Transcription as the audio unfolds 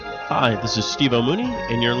Hi, this is Steve O'Mooney,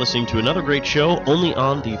 and you're listening to another great show only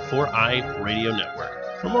on the 4i Radio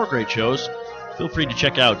Network. For more great shows, feel free to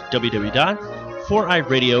check out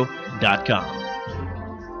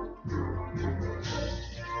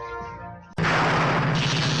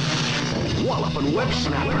www.4iradio.com. Wallop and web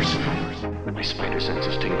snappers. My spider sense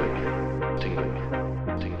is tingling. Tingling.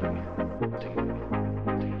 Tingling. Tingling.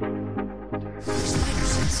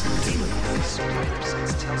 Spider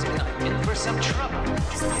sense tells me I'm in for some trouble. My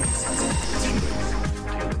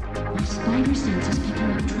spider sense is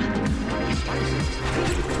picking up trouble.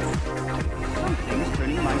 Something's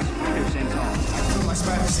turning my spider sense on. I feel my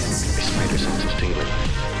spider sense. My spider sense is tingling.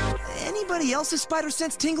 Anybody else's spider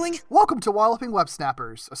sense tingling? Welcome to Walloping Web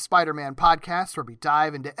Snappers, a Spider-Man podcast where we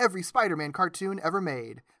dive into every Spider-Man cartoon ever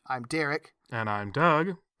made. I'm Derek. And I'm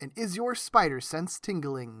Doug. And is your spider sense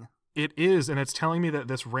tingling? It is, and it's telling me that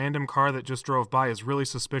this random car that just drove by is really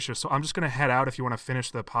suspicious, so I'm just going to head out. If you want to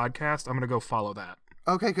finish the podcast, I'm going to go follow that.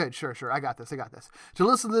 Okay, good. Sure. I got this. To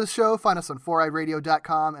listen to this show, find us on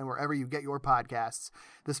 4iRadio.com and wherever you get your podcasts.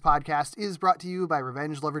 This podcast is brought to you by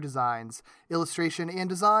Revenge Lover Designs, illustration and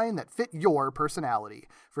design that fit your personality.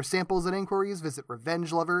 For samples and inquiries, visit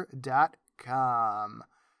RevengeLover.com.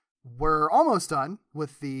 We're almost done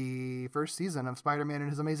with the first season of Spider-Man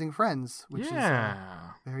and His Amazing Friends, which is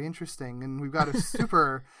very interesting. And we've got a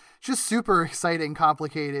super exciting,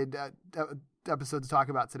 complicated episode to talk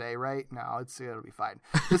about today, right? No, it'll be fine.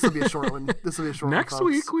 This will be a short one. Next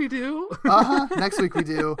week we do. Next week we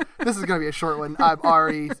do. This is going to be a short one. I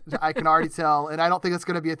can already tell, and I don't think it's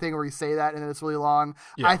going to be a thing where you say that and then it's really long.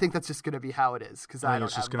 Yeah. I think that's just going to be how it is because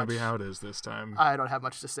it's just going to be how it is this time. I don't have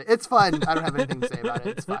much to say. It's fun. I don't have anything to say about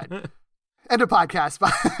it. It's fine. End of podcast.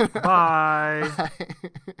 Bye. Bye. Bye.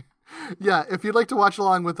 Yeah, if you'd like to watch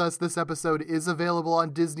along with us, this episode is available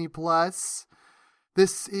on Disney Plus.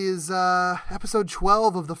 This is episode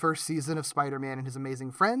 12 of the first season of Spider-Man and His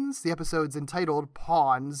Amazing Friends. The episode's entitled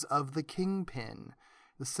Pawns of the Kingpin.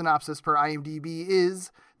 The synopsis per IMDb is,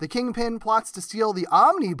 the Kingpin plots to steal the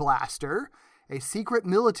Omni Blaster, a secret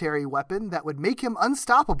military weapon that would make him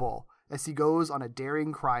unstoppable as he goes on a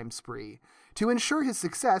daring crime spree. To ensure his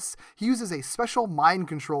success, he uses a special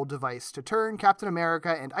mind-control device to turn Captain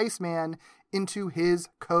America and Iceman into his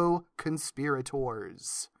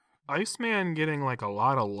co-conspirators. Iceman getting like a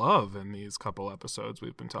lot of love in these couple episodes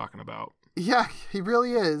we've been talking about. Yeah, he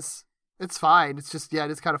really is. It's fine. It's just,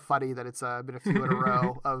 it's kind of funny that it's been a few in a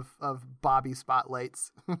row of Bobby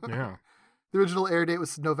spotlights. Yeah. The original air date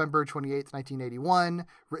was November 28th, 1981,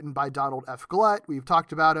 written by Donald F. Glut. We've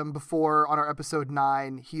talked about him before on our episode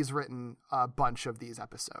 9. He's written a bunch of these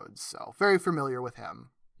episodes, so very familiar with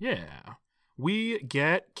him. Yeah. We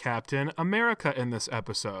get Captain America in this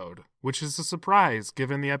episode, which is a surprise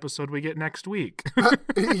given the episode we get next week.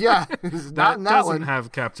 Yeah, that doesn't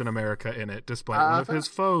have Captain America in it, despite one of his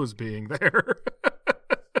foes being there.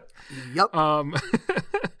 Yep.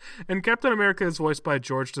 And Captain America is voiced by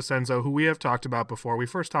George DeCenzo, who we have talked about before. We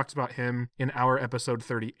first talked about him in our episode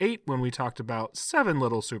 38 when we talked about 7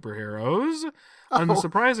 little superheroes.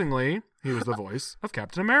 Unsurprisingly, he was the voice of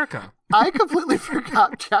Captain America. I completely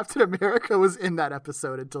forgot Captain America was in that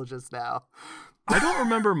episode until just now. I don't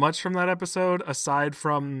remember much from that episode, aside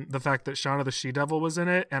from the fact that Shauna the She-Devil was in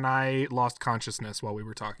it, and I lost consciousness while we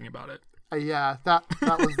were talking about it. Yeah, that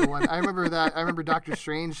was the one. I remember that. I remember Doctor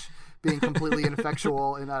Strange being completely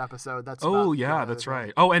ineffectual in that episode. That's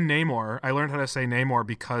right. Oh, and Namor. I learned how to say Namor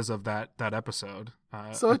because of that episode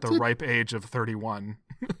at the ripe age of 31.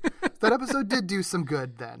 That episode did do some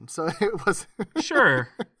good then, so it was... Sure.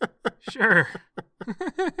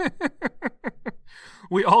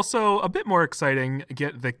 We also, a bit more exciting,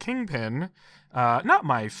 get the Kingpin. Not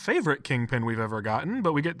my favorite Kingpin we've ever gotten,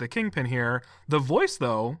 but we get the Kingpin here. The voice,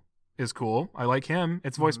 though, is cool. I like him.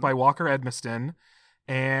 It's voiced by Walker Edmiston.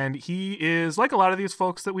 And he is, like a lot of these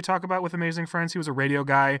folks that we talk about with Amazing Friends, he was a radio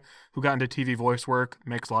guy who got into TV voice work.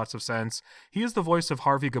 Makes lots of sense. He is the voice of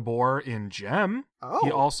Harvey Gabor in Gem. Oh. He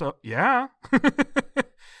also, he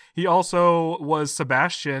also was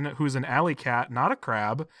Sebastian, who's an alley cat, not a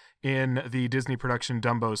crab, in the Disney production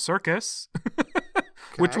Dumbo's Circus,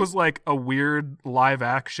 which was like a weird live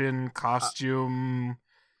action costume,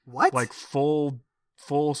 like full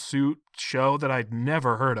suit show that I'd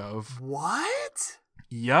never heard of. What?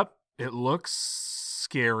 Yep. It looks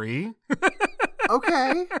scary.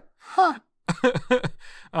 Okay. Huh.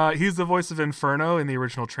 He's the voice of Inferno in the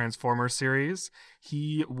original Transformers series.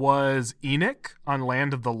 He was Enoch on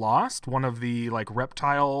Land of the Lost, one of the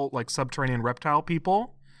subterranean reptile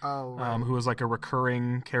people. Oh, right. Who was like a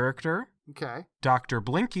recurring character. Okay. Dr.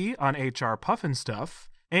 Blinky on HR Puffin Stuff.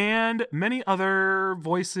 and many other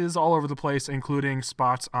voices all over the place, including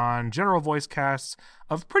spots on general voice casts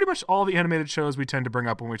of pretty much all the animated shows we tend to bring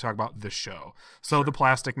up when we talk about this show. So the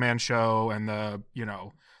Plastic Man show and the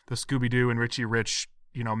Scooby-Doo and Richie Rich,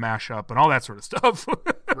 mashup and all that sort of stuff.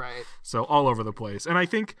 Right. So all over the place. And I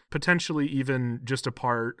think potentially even just a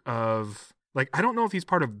part of, I don't know if he's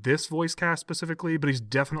part of this voice cast specifically, but he's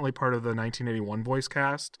definitely part of the 1981 voice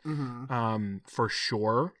cast, for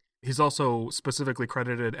sure. He's also specifically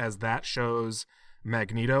credited as that show's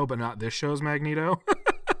Magneto, but not this show's Magneto,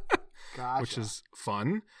 Gotcha. which is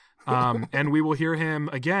fun. And we will hear him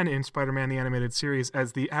again in Spider-Man the Animated Series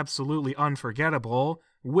as the absolutely unforgettable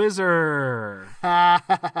Whizzer.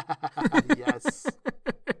 Yes.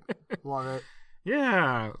 Love it.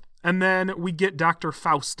 Yeah. And then we get Dr.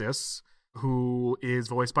 Faustus, who is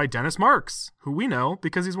voiced by Dennis Marks, who we know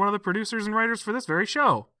because he's one of the producers and writers for this very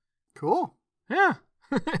show. Cool. Yeah.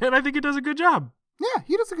 And I think he does a good job. Yeah,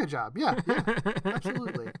 he does a good job. Yeah,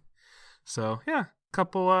 absolutely. So, yeah,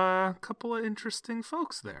 couple of interesting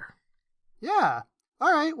folks there. Yeah.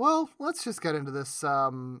 All right, well, let's just get into this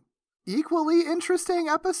equally interesting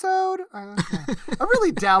episode. I'm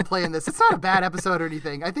really downplaying this. It's not a bad episode or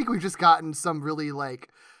anything. I think we've just gotten some really,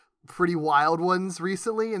 pretty wild ones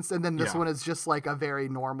recently, and then this one is just, a very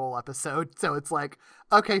normal episode. So it's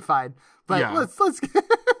okay, fine. But let's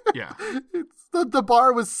Yeah. The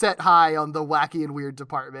bar was set high on the wacky and weird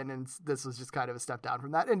department, and this was just kind of a step down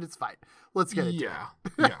from that, and it's fine. Let's get into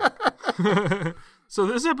it. Yeah. So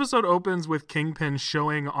this episode opens with Kingpin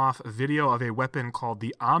showing off a video of a weapon called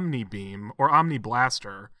the Omni Beam, or Omni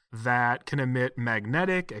Blaster, that can emit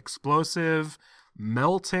magnetic, explosive,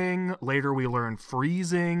 melting, later we learn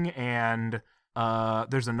freezing, and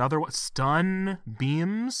there's another one, stun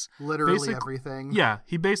beams. Literally everything. Yeah,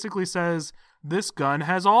 he basically says, this gun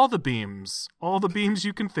has all the beams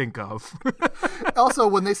you can think of. Also,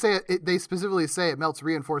 when they say it, they specifically say it melts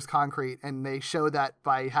reinforced concrete, and they show that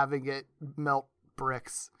by having it melt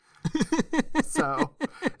bricks. So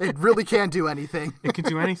it really can do anything. It can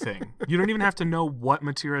do anything. You don't even have to know what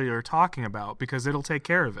material you're talking about because it'll take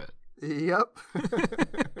care of it. Yep.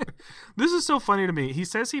 This is so funny to me. He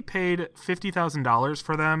says he paid $50,000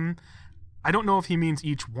 for them. I don't know if he means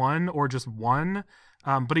each one or just one.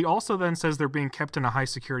 But he also then says they're being kept in a high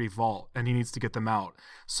security vault and he needs to get them out.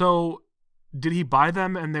 So did he buy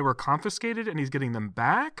them and they were confiscated and he's getting them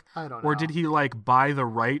back? I don't know. Or did he buy the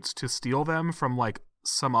rights to steal them from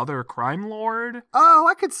some other crime lord?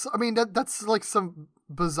 Oh, that's some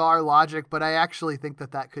bizarre logic, but I actually think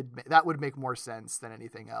that would make more sense than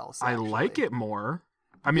anything else. Actually. I like it more.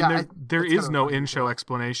 I mean, there is no in-show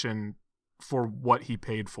explanation for what he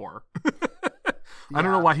paid for. I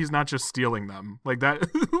don't know why he's not just stealing them like that.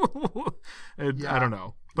 I don't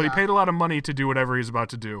know. But he paid a lot of money to do whatever he's about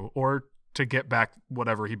to do or to get back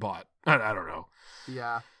whatever he bought. I don't know.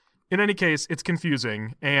 Yeah. In any case, it's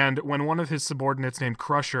confusing. And when one of his subordinates named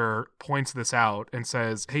Crusher points this out and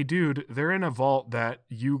says, hey, dude, they're in a vault that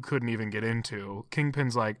you couldn't even get into.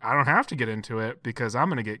 Kingpin's like, I don't have to get into it because I'm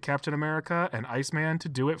going to get Captain America and Iceman to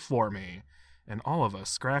do it for me. And all of us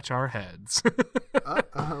scratch our heads.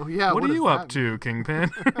 Oh yeah. What are you up to, Kingpin?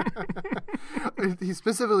 He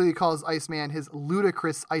specifically calls Iceman his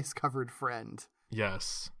ludicrous ice-covered friend.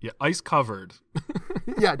 Yes. Yeah, ice-covered.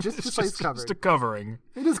 Yeah, just ice-covered. Just a covering.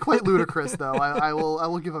 It is quite ludicrous, though. I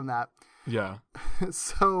will give him that. Yeah.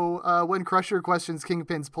 So when Crusher questions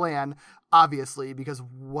Kingpin's plan, obviously, because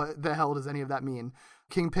what the hell does any of that mean?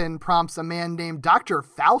 Kingpin prompts a man named Dr.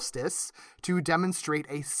 Faustus to demonstrate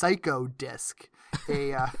a psycho disc.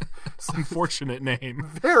 Unfortunate name.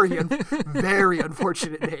 Very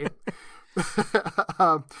unfortunate name.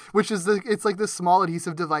 Which is it's this small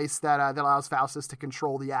adhesive device that allows Faustus to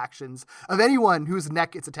control the actions of anyone whose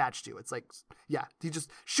neck it's attached to. It's he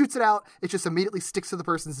just shoots it out. It just immediately sticks to the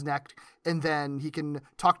person's neck, and then he can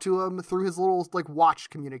talk to them through his little watch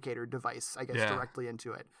communicator device, I guess, directly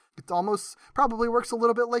into it. It almost probably works a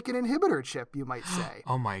little bit like an inhibitor chip, you might say.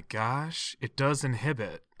 Oh my gosh, it does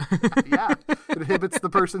inhibit. Yeah, it inhibits the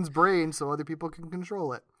person's brain so other people can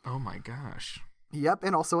control it. Oh my gosh. Yep,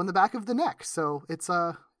 and also in the back of the neck, so it's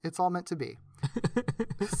all meant to be.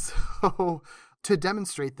 So to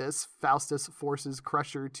demonstrate this, Faustus forces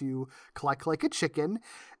Crusher to cluck like a chicken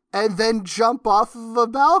and then jump off of a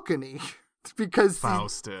balcony because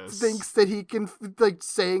Faustus he thinks that he can,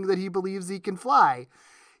 saying that he believes he can fly.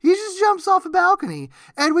 He just jumps off a balcony,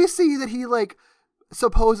 and we see that he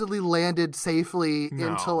supposedly landed safely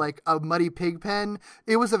into a muddy pig pen.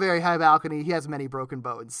 It was a very high balcony. He has many broken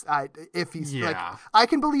bones. I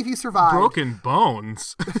can believe he survived. Broken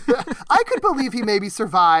bones. I could believe he maybe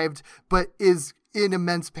survived, but is in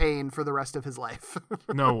immense pain for the rest of his life.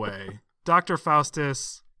 No way. Dr.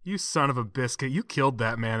 Faustus, you son of a biscuit, you killed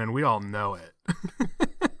that man and we all know it.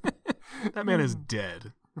 That man is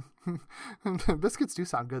dead. Biscuits do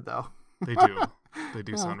sound good, though. They do. They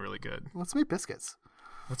do sound really good. Let's make biscuits.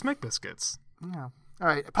 Let's make biscuits. Yeah. All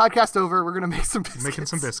right. Podcast over. We're going to make some biscuits. Making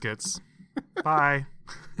some biscuits. Bye.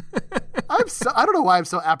 I don't know why I'm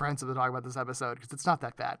so apprehensive to talk about this episode, because it's not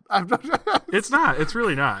that bad. It's not. It's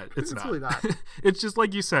really not. It's really not. It's just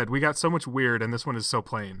like you said, we got so much weird and this one is so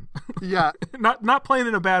plain. Yeah. Not plain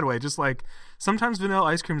in a bad way, just like sometimes vanilla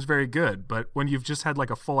ice cream is very good, but when you've just had like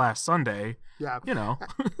a full ass sundae, yeah. you know.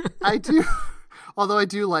 I do. Although I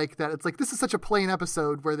do like that it's like, this is such a plain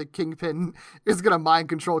episode where the Kingpin is going to mind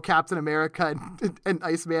control Captain America and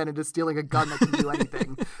Iceman into stealing a gun that can do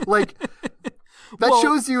anything. Like, that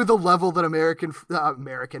shows you the level that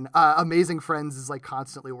Amazing Friends is like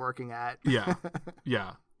constantly working at. Yeah.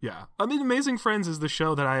 I mean, Amazing Friends is the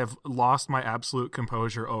show that I have lost my absolute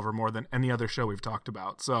composure over more than any other show we've talked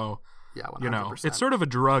about. So, yeah, 100%. You know, it's sort of a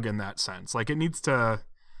drug in that sense. Like, it needs to...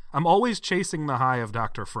 I'm always chasing the high of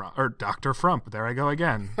Dr. Frump. There I go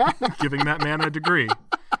again. Giving that man a degree.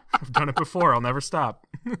 I've done it before. I'll never stop.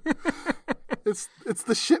 It's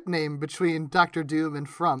the ship name between Dr. Doom and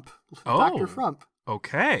Frump. Oh, Dr. Frump.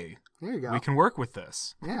 Okay. There you go. We can work with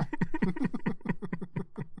this. Yeah.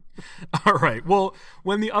 All right. Well,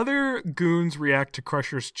 when the other goons react to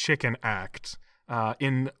Crusher's chicken act,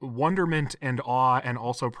 in wonderment and awe and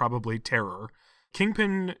also probably terror,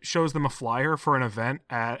 Kingpin shows them a flyer for an event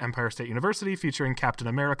at Empire State University featuring Captain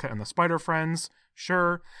America and the Spider Friends,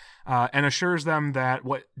 and assures them that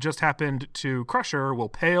what just happened to Crusher will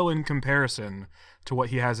pale in comparison to what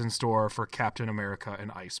he has in store for Captain America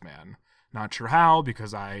and Iceman. Not sure how,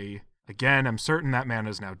 because I, again, am certain that man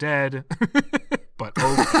is now dead, but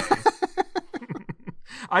okay.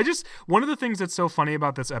 One of the things that's so funny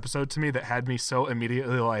about this episode to me that had me so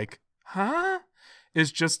immediately like, huh?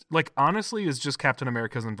 Is just Captain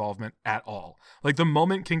America's involvement at all. Like, the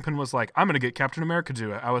moment Kingpin was like, I'm going to get Captain America to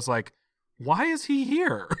do it, I was like, why is he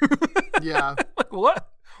here? Yeah. Like, what?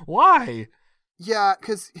 Why? Yeah,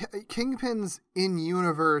 because Kingpin's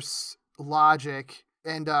in-universe logic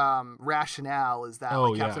and rationale is that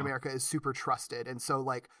Captain America is super trusted. And so,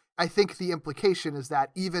 like, I think the implication is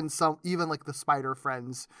that even like the Spider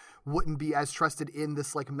Friends wouldn't be as trusted in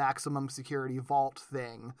this, like, maximum security vault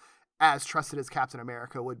thing as trusted as Captain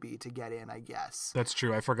America would be to get in, I guess. That's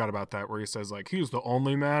true. I forgot about that, where he says, like, he's the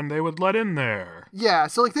only man they would let in there. Yeah,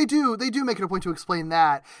 so, like, they do make it a point to explain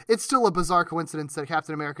that. It's still a bizarre coincidence that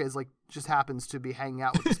Captain America is, like, just happens to be hanging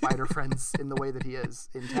out with the Spider Friends in the way that he is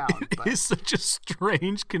in town. But it's such a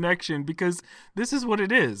strange connection, because this is what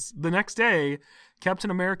it is. The next day, Captain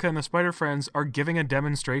America and the Spider Friends are giving a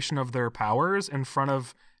demonstration of their powers in front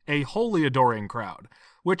of a wholly adoring crowd.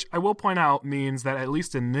 Which I will point out means that at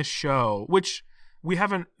least in this show, which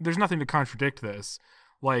there's nothing to contradict this,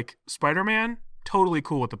 like, Spider-Man, totally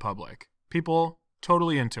cool with the public. People,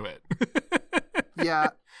 totally into it. Yeah.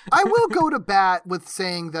 I will go to bat with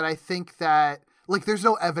saying that I think that, like, there's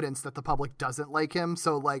no evidence that the public doesn't like him,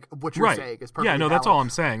 so, like, what you're saying is perfectly valid. That's all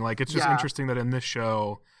I'm saying. Like, it's just interesting that in this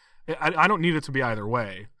show, I don't need it to be either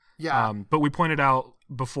way. Yeah. But we pointed out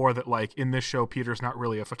before that, like, in this show, Peter's not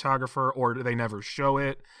really a photographer, or they never show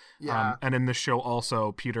it. Yeah. And in this show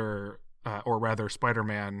also, Peter, or rather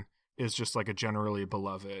Spider-Man, is just like a generally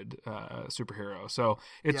beloved superhero. So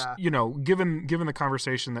it's, given the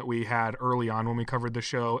conversation that we had early on when we covered the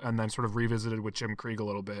show and then sort of revisited with Jim Krieg a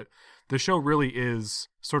little bit, the show really is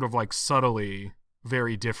sort of like subtly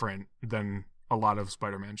very different than a lot of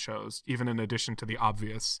Spider-Man shows, even in addition to the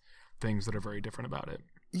obvious things that are very different about it.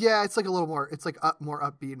 Yeah, it's like a little more, it's like more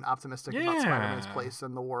upbeat and optimistic about Spider-Man's place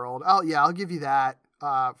in the world. I'll give you that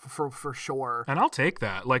for sure. And I'll take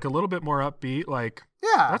that. Like, a little bit more upbeat, like,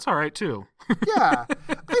 yeah, that's all right too. Yeah.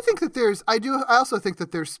 I think that I also think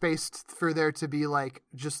that there's space for there to be, like,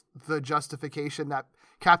 just the justification that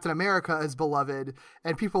Captain America is beloved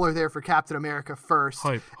and people are there for Captain America first.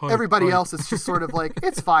 Everybody else is just sort of like,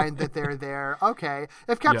 it's fine that they're there. Okay.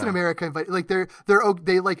 If Captain America, like, they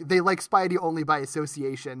like Spidey only by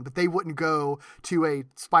association, but they wouldn't go to a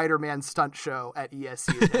Spider-Man stunt show at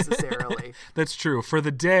ESU necessarily. That's true. For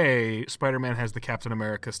the day, Spider-Man has the Captain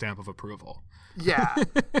America stamp of approval. Yeah.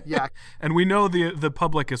 Yeah. And we know the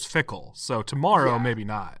public is fickle, so tomorrow maybe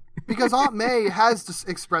not. Because Aunt May has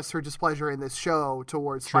expressed her displeasure in this show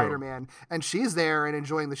towards True. Spider-Man, and she's there and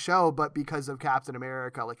enjoying the show, but because of Captain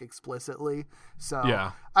America, like explicitly. So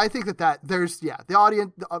Yeah. I think that there's the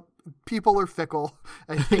audience, people are fickle.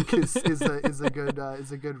 I think is a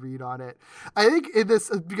good read on it. I think in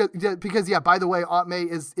this because by the way, Aunt May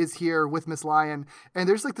is here with Miss Lion, and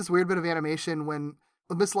there's like this weird bit of animation when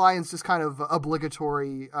Miss Lion's just kind of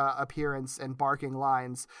obligatory appearance and barking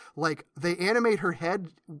lines. Like they animate her head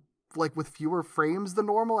like with fewer frames than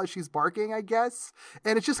normal as she's barking, I guess.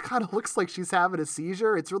 And it just kind of looks like she's having a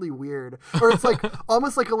seizure. It's really weird. Or it's like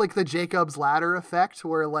almost like the Jacob's Ladder effect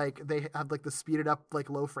where like they have like the speeded up like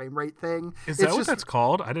low frame rate thing. Is that what that's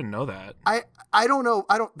called? I didn't know that. I don't know.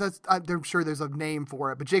 I'm sure there's a name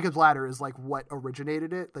for it, but Jacob's Ladder is like what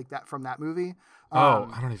originated it, like that from that movie.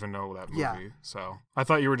 I don't even know that movie. Yeah. So I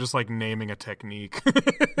thought you were just like naming a technique.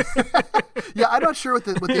 Yeah, I'm not sure what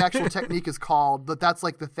the actual technique is called, but that's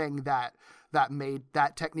like the thing that made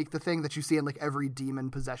that technique the thing that you see in like every demon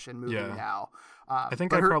possession movie now. I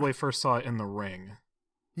think I probably first saw it in The Ring.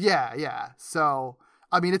 Yeah. So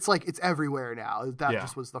I mean, it's like it's everywhere now. That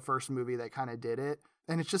just was the first movie that kind of did it,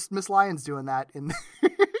 and it's just Miss Lyon's doing that in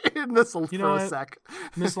in this for a sec.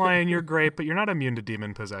 Miss Lion, you're great, but you're not immune to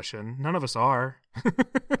demon possession. None of us are.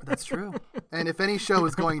 That's true. And if any show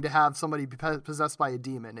is going to have somebody be possessed by a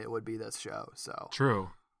demon, it would be this show. So True.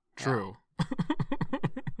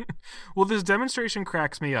 Well, this demonstration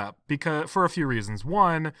cracks me up because for a few reasons.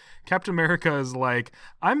 One, Captain America is like,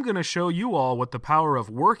 I'm going to show you all what the power of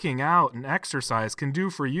working out and exercise can do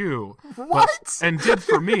for you. And did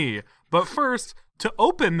for me. But first, to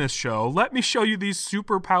open this show, let me show you these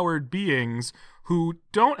super-powered beings who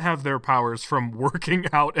don't have their powers from working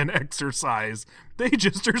out and exercise. They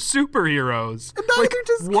just are superheroes. And not even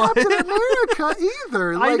just Captain America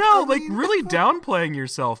either. I know, really downplaying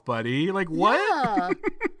yourself, buddy. Like, what? Yeah.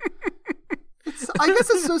 I guess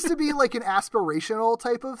it's supposed to be like an aspirational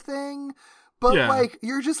type of thing, but like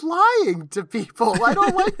you're just lying to people. I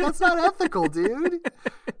don't like that's not ethical, dude.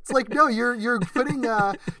 It's like no, you're putting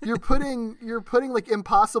like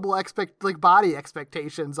impossible body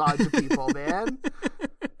expectations onto people, man.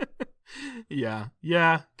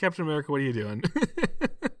 Yeah, Captain America, what are you doing?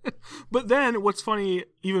 But then what's funny,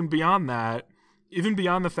 even beyond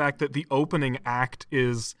the fact that the opening act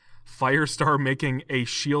is Firestar making a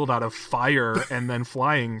shield out of fire and then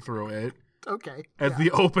flying through it. Okay. As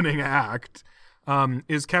the opening act,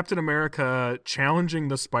 is Captain America challenging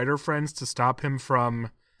the Spider Friends to stop him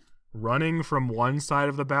from running from one side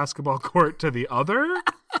of the basketball court to the other?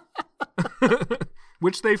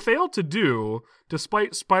 Which they failed to do,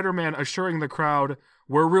 despite Spider-Man assuring the crowd,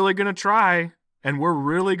 we're really going to try, and we're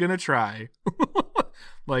really going to try.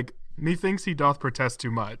 Like, methinks he doth protest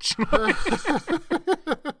too much.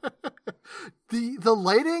 The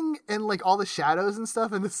lighting and like all the shadows and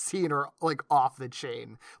stuff in the scene are like off the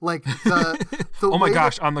chain. Like the oh my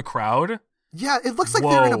gosh, on the crowd? Yeah, it looks like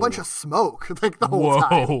they're in a bunch of smoke like the whole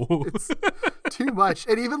time. It's too much.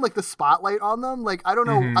 And even like the spotlight on them, like I don't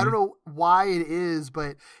know why it is,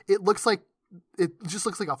 but it just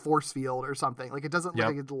looks like a force field or something. Like it doesn't look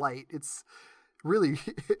like it's light. It's really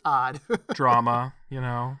odd. Drama, you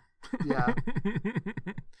know. Yeah.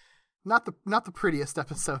 Not the prettiest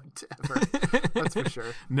episode ever. That's for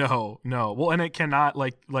sure. No. Well, and it cannot,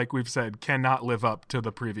 like we've said, cannot live up to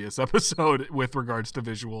the previous episode with regards to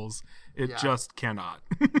visuals. It just cannot.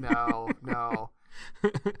 No.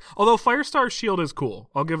 Although Firestar's shield is cool.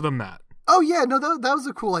 I'll give them that. Oh, yeah. No, that was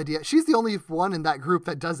a cool idea. She's the only one in that group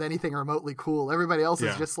that does anything remotely cool. Everybody else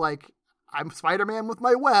is just like, I'm Spider-Man with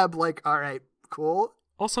my web. Like, all right, cool.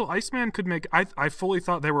 Also, Iceman could make... I fully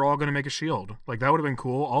thought they were all going to make a shield. Like, that would have been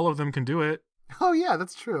cool. All of them can do it. Oh, yeah,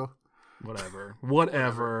 that's true. Whatever.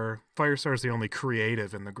 Firestar's the only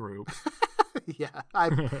creative in the group. Yeah,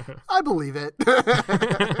 I believe it.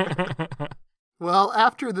 Well,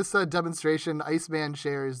 after this demonstration, Iceman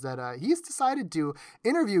shares that he's decided to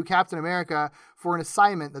interview Captain America for an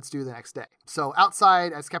assignment that's due the next day. So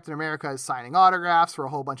outside, as Captain America is signing autographs for a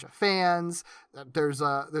whole bunch of fans, there's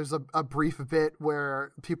a brief bit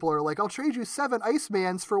where people are like, I'll trade you 7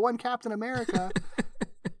 Icemans for 1 Captain America.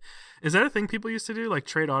 Is that a thing people used to do, like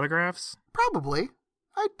trade autographs? Probably.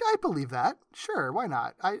 I believe that. Sure, why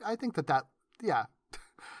not? I think that yeah.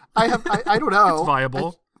 I don't know. It's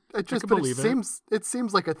viable. It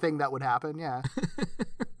seems like a thing that would happen, yeah.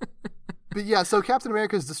 But yeah, so Captain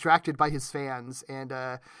America is distracted by his fans, and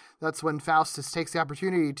that's when Faustus takes the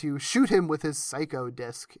opportunity to shoot him with his psycho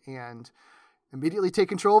disc and immediately take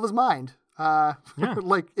control of his mind.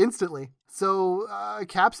 like instantly. So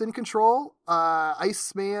Cap's in control.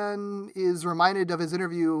 Iceman is reminded of his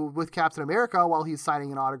interview with Captain America while he's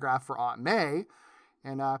signing an autograph for Aunt May,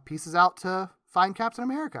 and pieces out to find Captain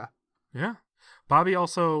America. Yeah. Bobby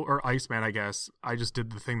also, or Iceman, I guess, I just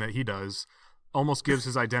did the thing that he does, almost gives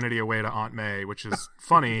his identity away to Aunt May, which is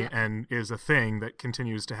funny and is a thing that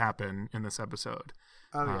continues to happen in this episode.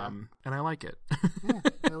 Oh, yeah. And I like it. Yeah,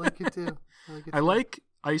 I like it too. I like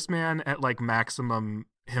Iceman at like maximum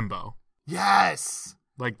himbo. Yes.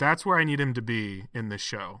 Like that's where I need him to be in this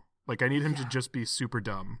show. Like I need him to just be super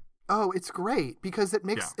dumb. Oh, it's great because it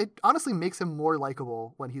honestly makes him more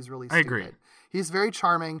likable when he's really stupid. I agree. He's very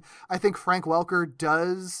charming. I think Frank Welker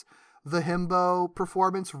does the himbo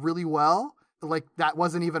performance really well. Like that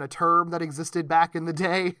wasn't even a term that existed back in the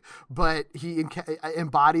day, but he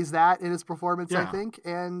embodies that in his performance, I think.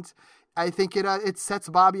 And I think it sets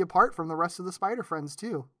Bobby apart from the rest of the Spider Friends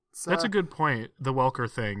too. That's a good point, the Welker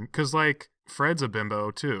thing, because like Fred's a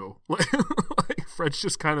bimbo too. Like Fred's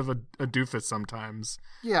just kind of a doofus sometimes.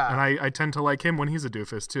 Yeah, and I tend to like him when he's a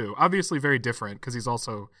doofus too. Obviously, very different because he's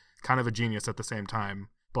also kind of a genius at the same time.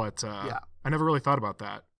 But I never really thought about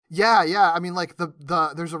that. Yeah. I mean, like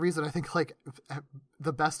the there's a reason I think like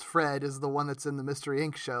the best Fred is the one that's in the Mystery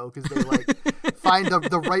Inc. show because they like find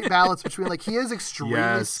the right balance between like he is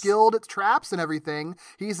extremely skilled at traps and everything.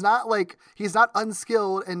 He's not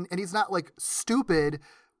unskilled and he's not like stupid,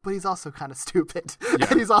 but he's also kind of stupid. Yeah.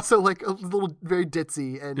 And he's also like a little very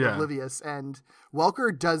ditzy and oblivious. And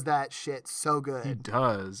Welker does that shit so good. He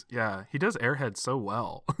does. Yeah. He does Airhead so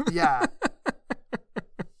well. Yeah.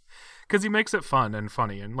 Because he makes it fun and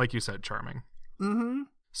funny and, like you said, charming. Mm-hmm.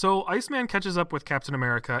 So Iceman catches up with Captain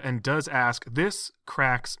America and does ask, this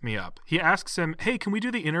cracks me up. He asks him, hey, can we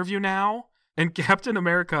do the interview now? And Captain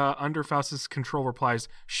America, under Faust's control, replies,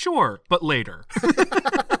 sure, but later.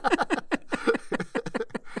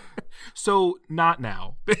 So, not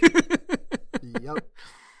now. Yep.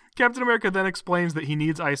 Captain America then explains that he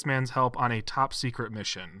needs Iceman's help on a top secret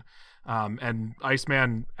mission. And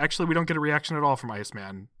Iceman, actually, we don't get a reaction at all from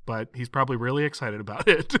Iceman, but he's probably really excited about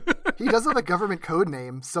it. He does have a government code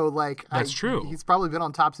name, so like that's true. He's probably been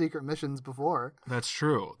on top secret missions before. That's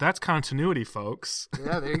true. That's continuity, folks.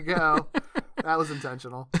 Yeah, there you go. That was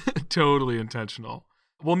intentional. Totally intentional.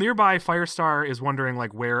 Well, nearby, Firestar is wondering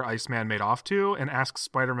like where Iceman made off to and asks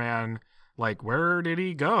Spider-Man, like, where did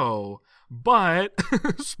he go? But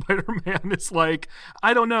Spider-Man is like,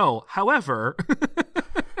 I don't know. However,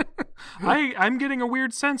 I'm getting a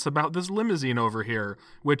weird sense about this limousine over here,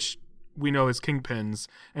 which we know is Kingpin's.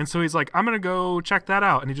 And so he's like, I'm going to go check that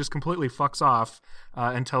out. And he just completely fucks off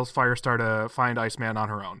and tells Firestar to find Iceman on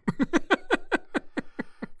her own.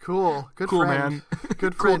 Cool. Good cool, friend. Man.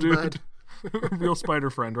 Good Cool, friend, dude. bud. Real spider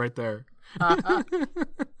friend right there.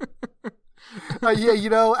 Yeah, you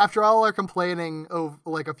know, after all our complaining of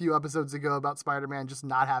like a few episodes ago about Spider-Man just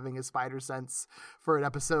not having his spider sense for an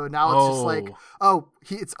episode, now it's just like,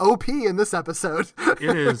 it's OP in this episode.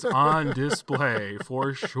 It is on display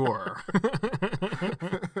for sure.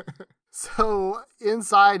 So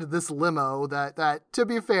inside this limo that to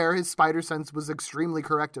be fair, his spider sense was extremely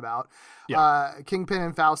correct about. Yeah. Kingpin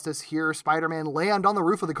and Faustus hear Spider-Man land on the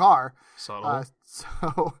roof of the car. Subtle.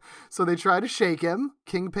 So they try to shake him.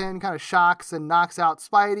 Kingpin kind of shocks and knocks out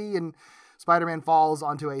Spidey, and Spider-Man falls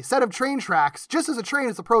onto a set of train tracks just as a train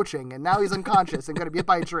is approaching, and now he's unconscious and going to be hit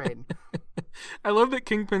by a train. I love that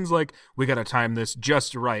Kingpin's like, we got to time this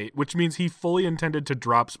just right, which means he fully intended to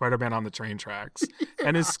drop Spider-Man on the train tracks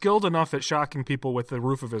and is skilled enough at shocking people with the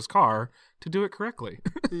roof of his car to do it correctly.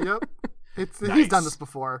 Yep. Nice. He's done this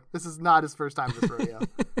before. This is not his first time at this rodeo.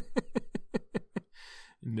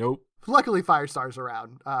 Nope. Luckily, Firestar's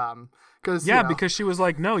around. Because she was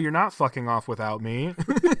like, no, you're not fucking off without me.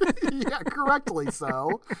 Yeah, correctly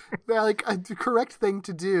so. Like a correct thing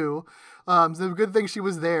to do. So a good thing she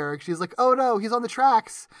was there. She's like, oh no, he's on the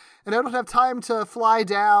tracks, and I don't have time to fly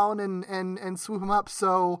down and swoop him up,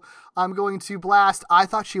 so I'm going to blast. I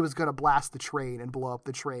thought she was going to blast the train and blow up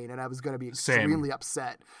the train, and I was going to be extremely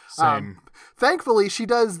upset. Same. Thankfully, she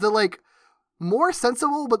does the like more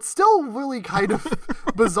sensible but still really kind of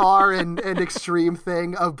bizarre and extreme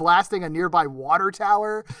thing of blasting a nearby water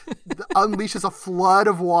tower that unleashes a flood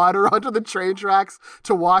of water onto the train tracks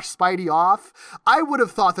to wash Spidey off. I would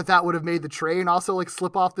have thought that would have made the train also like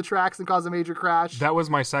slip off the tracks and cause a major crash. That was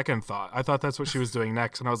my second thought. I thought that's what she was doing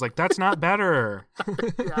next, and I was like, that's not better.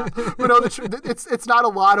 Yeah, but no, it's not a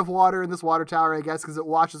lot of water in this water tower, I guess, because it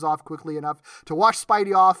washes off quickly enough to wash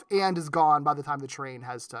Spidey off and is gone by the time the train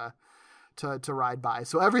has to to ride by.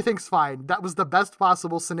 So everything's fine. That was the best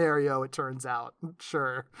possible scenario, it turns out.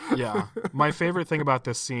 Sure. Yeah. My favorite thing about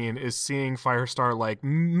this scene is seeing Firestar like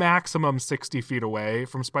maximum 60 feet away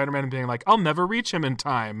from Spider-Man and being like, I'll never reach him in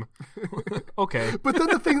time. Okay. But then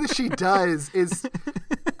the thing that she does is,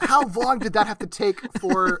 how long did that have to take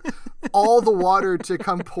for all the water to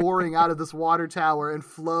come pouring out of this water tower and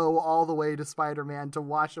flow all the way to Spider-Man to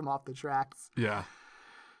wash him off the tracks? Yeah.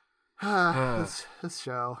 This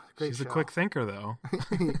show. Great She's show. a quick thinker, though.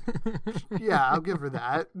 Yeah, I'll give her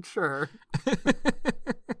that. Sure.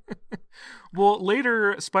 Well,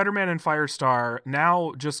 later, Spider-Man and Firestar,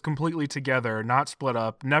 now just completely together, not split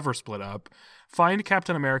up, never split up, find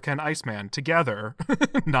Captain America and Iceman together,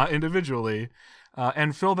 not individually,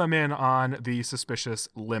 and fill them in on the suspicious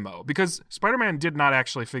limo. Because Spider-Man did not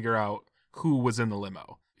actually figure out who was in the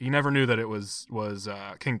limo. He never knew that it was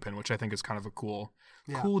Kingpin, which I think is kind of a cool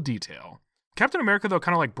detail. Captain America, though,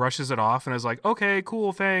 kind of like brushes it off and is like, okay,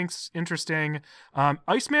 cool, thanks, interesting.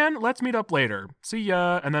 Iceman, let's meet up later. See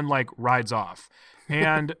ya. And then like rides off.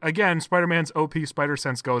 And again, Spider-Man's OP spider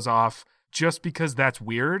sense goes off just because that's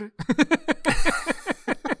weird.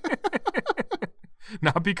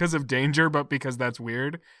 Not because of danger, but because that's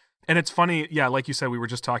weird. And it's funny, yeah, like you said, we were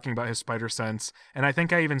just talking about his spider sense. And I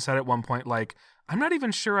think I even said at one point, like, I'm not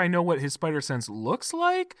even sure I know what his spider sense looks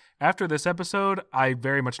like. After this episode, I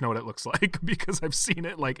very much know what it looks like because I've seen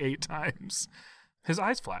it like 8 times. His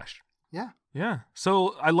eyes flash. Yeah. Yeah.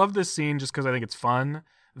 So I love this scene just because I think it's fun.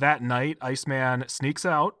 That night, Iceman sneaks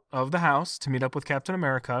out of the house to meet up with Captain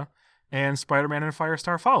America, and Spider-Man and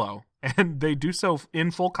Firestar follow. And they do so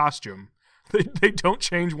in full costume. They don't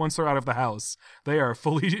change once they're out of the house. They are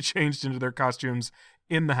fully changed into their costumes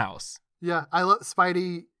in the house. Yeah, I love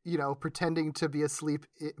Spidey, pretending to be asleep.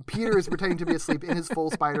 Peter is pretending to be asleep in his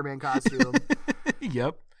full Spider-Man costume.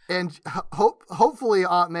 Yep. And hopefully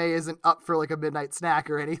Aunt May isn't up for like a midnight snack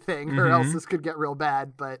or anything, or else this could get real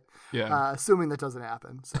bad. But assuming that doesn't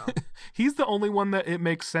happen. So he's the only one that it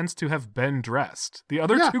makes sense to have been dressed. The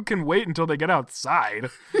other two can wait until they get outside.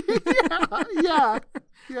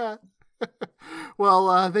 Yeah.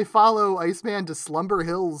 Well, they follow Iceman to Slumber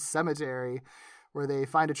Hills Cemetery, where they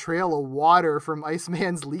find a trail of water from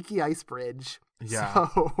Iceman's leaky ice bridge. Yeah.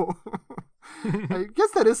 So I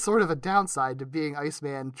guess that is sort of a downside to being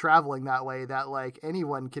Iceman traveling that way, that like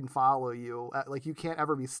anyone can follow you. Like you can't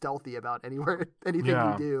ever be stealthy about anything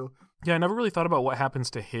you do. Yeah, I never really thought about what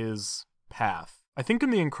happens to his path. I think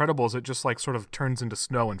in The Incredibles, it just like sort of turns into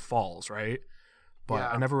snow and falls, right?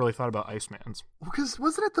 But I never really thought about Iceman's. Because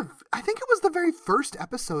wasn't it I think it was the very first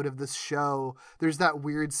episode of this show. There's that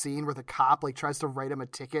weird scene where the cop like tries to write him a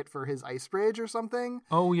ticket for his ice bridge or something.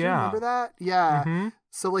 Oh, yeah. Do you remember that? Yeah. Mm-hmm.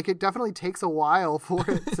 So like it definitely takes a while for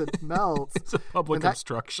it to melt. It's a public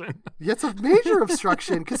obstruction. Yeah, it's a major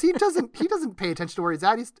obstruction because he doesn't pay attention to where he's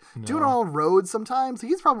at. He's doing it on roads sometimes.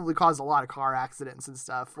 He's probably caused a lot of car accidents and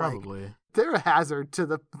stuff. Probably. Like, they're a hazard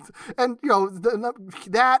to and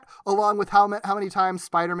that along with how many times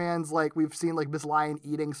Spider-Man's like we've seen like Miss Lion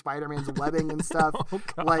eating Spider-Man's webbing and stuff. Oh,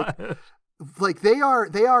 God. Like they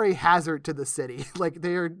are a hazard to the city. Like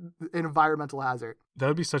they are an environmental hazard. That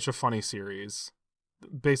would be such a funny series.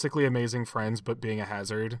 Basically Amazing Friends, but being a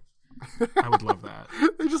hazard. I would love that.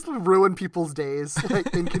 They just ruin people's days,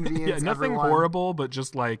 like inconvenience. Yeah, nothing everyone. horrible, but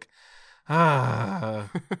just like, the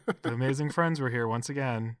Amazing Friends were here once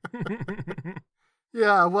again.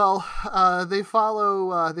 Yeah, well, they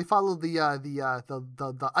follow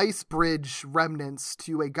the ice bridge remnants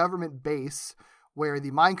to a government base where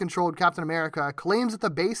the mind-controlled Captain America claims that the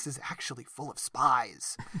base is actually full of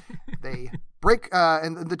spies. They break,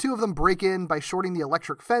 and the two of them break in by shorting the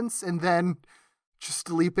electric fence and then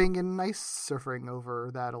just leaping and ice surfing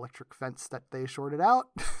over that electric fence that they shorted out.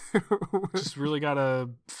 Just really gotta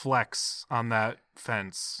flex on that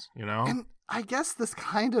fence, And I guess this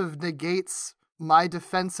kind of negates my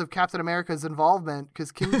defense of Captain America's involvement,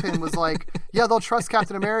 because Kingpin was like, yeah, they'll trust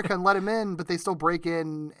Captain America and let him in, but they still break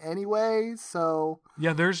in anyway, so...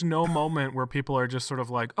 Yeah, there's no moment where people are just sort of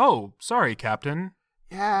like, oh, sorry, Captain.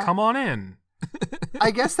 Yeah. Come on in. I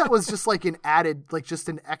guess that was just like an added, like just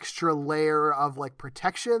an extra layer of like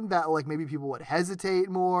protection that like maybe people would hesitate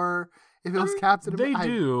more if it was Captain America. They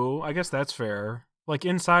do. I guess that's fair. Like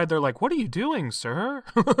inside, they're like, what are you doing, sir?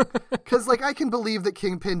 Because like I can believe that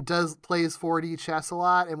Kingpin plays 4D chess a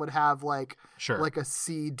lot and would have like like a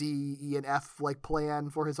C, D, E, and F like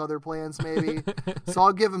plan for his other plans maybe. So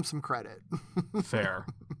I'll give him some credit. Fair.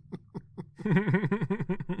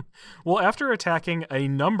 Well, after attacking a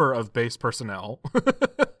number of base personnel,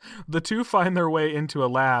 the two find their way into a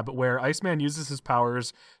lab where Iceman uses his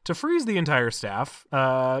powers to freeze the entire staff.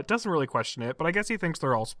 Doesn't really question it, but I guess he thinks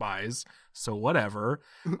they're all spies, so whatever.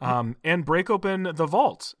 And break open the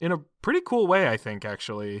vault in a pretty cool way, I think,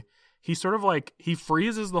 actually. He sort of like, he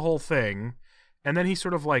freezes the whole thing, and then he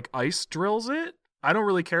sort of like ice drills it. I don't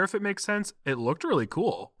really care if it makes sense. It looked really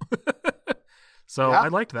cool. So Yeah. I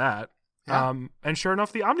liked that. Yeah. And sure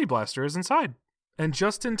enough, the Omni Blaster is inside. And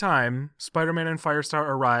just in time, Spider-Man and Firestar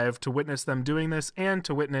arrive to witness them doing this and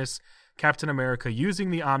to witness Captain America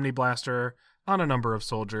using the Omni Blaster on a number of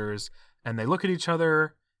soldiers. And they look at each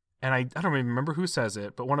other, and I don't even remember who says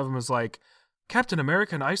it, but one of them is like, Captain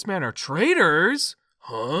America and Iceman are traitors?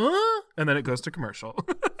 Huh? And then it goes to commercial.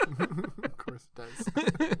 Of course it does.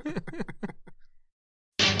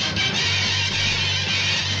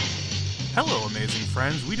 Hello, amazing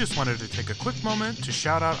friends. We just wanted to take a quick moment to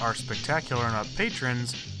shout out our spectacular and up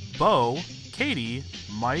patrons, Bo, Katie,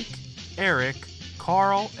 Mike, Eric,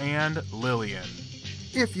 Carl, and Lillian.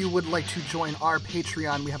 If you would like to join our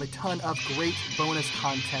Patreon, we have a ton of great bonus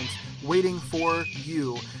content waiting for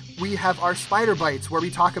you. We have our Spider Bites, where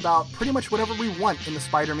we talk about pretty much whatever we want in the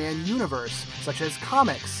Spider-Man universe, such as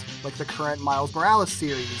comics, like the current Miles Morales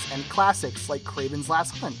series, and classics like Kraven's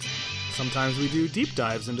Last Hunt. Sometimes we do deep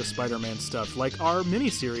dives into Spider-Man stuff, like our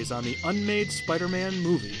mini-series on the unmade Spider-Man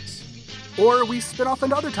movies. Or we spin off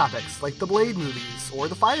into other topics, like the Blade movies or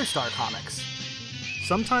the Firestar comics.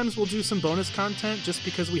 Sometimes we'll do some bonus content just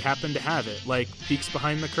because we happen to have it, like peeks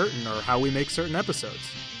behind the curtain or how we make certain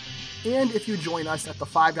episodes. And if you join us at the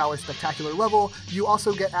 $5 spectacular level, you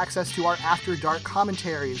also get access to our After Dark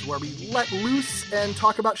commentaries, where we let loose and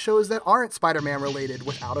talk about shows that aren't Spider-Man related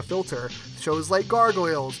without a filter. Shows like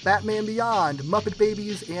Gargoyles, Batman Beyond, Muppet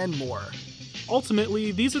Babies, and more.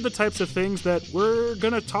 Ultimately, these are the types of things that we're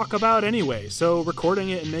going to talk about anyway, so recording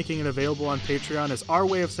it and making it available on Patreon is our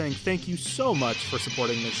way of saying thank you so much for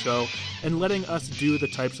supporting this show and letting us do the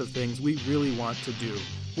types of things we really want to do.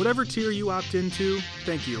 Whatever tier you opt into,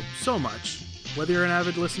 thank you so much. Whether you're an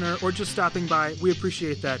avid listener or just stopping by, we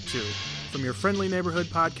appreciate that too. From your friendly neighborhood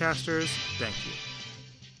podcasters, thank you.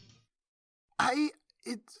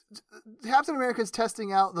 Captain America's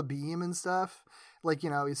testing out the beam and stuff. Like, you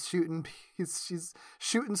know, she's shooting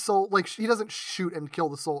he doesn't shoot and kill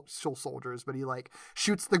the soldiers, but he like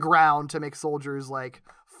shoots the ground to make soldiers like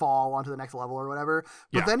fall onto the next level or whatever.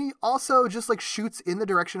 But then he also just like shoots in the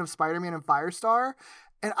direction of Spider-Man and Firestar.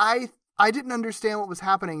 And I didn't understand what was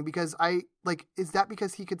happening, because is that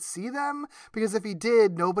because he could see them? Because if he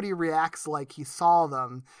did, nobody reacts like he saw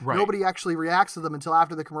them. Right. Nobody actually reacts to them until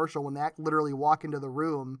after the commercial, when they literally walk into the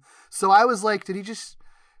room. So I was like, did he just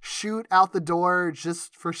shoot out the door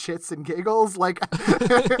just for shits and giggles? Like,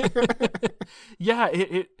 Yeah,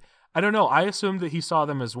 I don't know. I assumed that he saw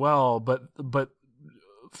them as well, but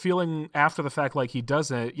feeling after the fact like he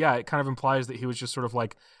doesn't, yeah, it kind of implies that he was just sort of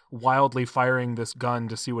like wildly firing this gun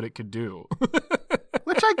to see what it could do.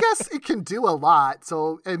 which I guess it can do a lot.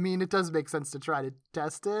 So, I mean, it does make sense to try to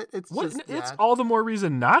test it. It's all the more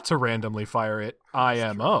reason not to randomly fire it.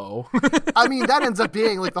 IMO. I mean, that ends up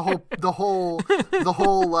being like the whole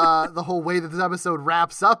way that this episode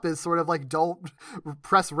wraps up is sort of like, don't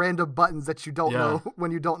press random buttons that you don't know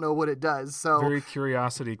when you don't know what it does. So very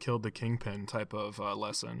curiosity killed the Kingpin type of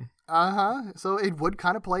lesson. So it would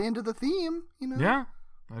kind of play into the theme, you know? Yeah,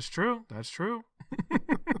 that's true.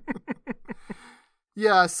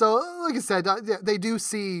 Yeah, so like I said, they do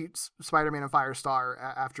see Spider-Man and Firestar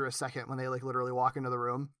after a second when they like literally walk into the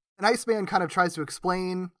room. And Iceman kind of tries to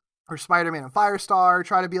explain, or Spider-Man and Firestar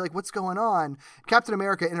try to be like, what's going on? Captain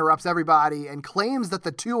America interrupts everybody and claims that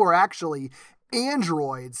the two are actually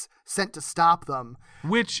androids sent to stop them.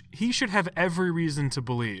 Which he should have every reason to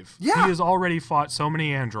believe. Yeah. He has already fought so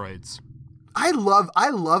many androids. I love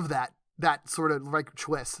that sort of like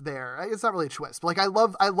twist there. It's not really a twist, but like I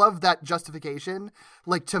love that justification,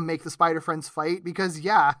 like to make the Spider Friends fight, because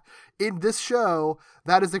in this show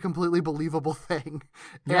that is a completely believable thing.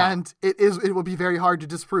 And it will be very hard to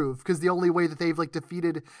disprove, because the only way that they've like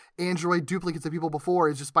defeated android duplicates of people before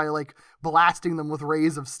is just by like blasting them with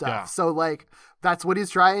rays of stuff. So like that's what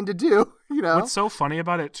he's trying to do, you know. What's so funny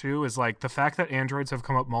about it too is like the fact that androids have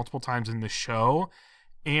come up multiple times in the show,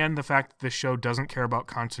 and the fact that the show doesn't care about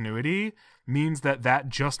continuity means that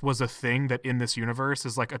just was a thing that in this universe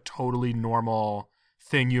is like a totally normal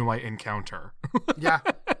thing you might encounter. Yeah.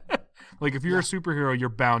 Like if you're a superhero, you're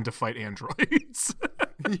bound to fight androids.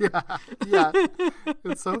 Yeah.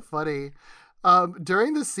 It's so funny.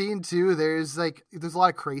 During the scene too, there's a lot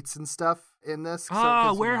of crates and stuff in this.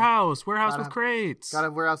 Warehouse with crates. Gotta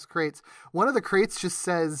have warehouse crates. One of the crates just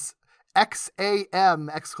says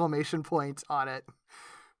XAM exclamation point on it.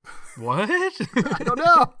 What? I don't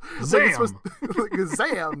know. Zam.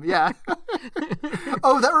 Zam, yeah.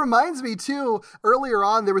 Oh, that reminds me too. Earlier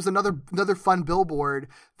on, there was another fun billboard.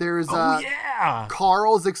 There's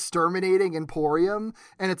Carl's Exterminating Emporium,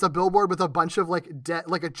 and it's a billboard with a bunch of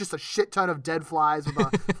just a shit ton of dead flies with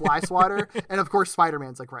a fly swatter, and of course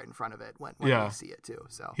Spider-Man's like right in front of it when you see it too.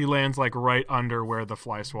 So he lands like right under where the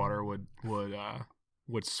fly swatter would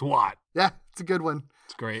swat. Yeah, it's a good one.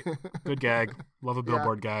 It's great. Good gag. Love a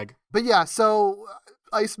billboard gag. But yeah, so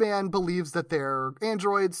Iceman believes that they're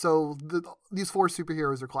androids, so these four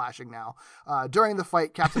superheroes are clashing now. During the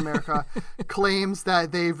fight, Captain America claims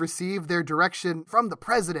that they've received their direction from the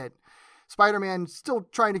president. Spider-Man still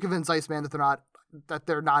trying to convince Iceman that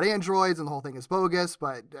they're not androids and the whole thing is bogus,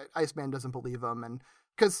 but Iceman doesn't believe him, and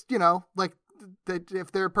because that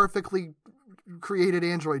if they're perfectly created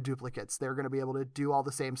android duplicates, they're going to be able to do all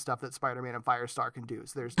the same stuff that Spider-Man and Firestar can do.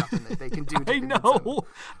 So there's nothing that they can do. I know.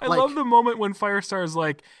 I love the moment when Firestar is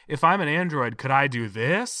like, if I'm an android, could I do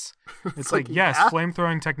this? It's like, yes,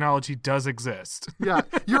 flamethrowing technology does exist. Yeah.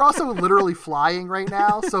 You're also literally flying right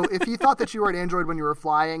now. So if he thought that you were an android when you were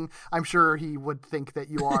flying, I'm sure he would think that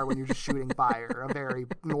you are when you're just shooting fire.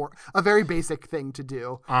 A very basic thing to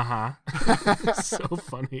do. So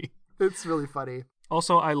funny. It's really funny.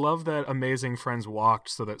 Also, I love that Amazing Friends walked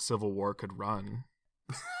so that Civil War could run.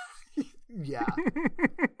 Yeah.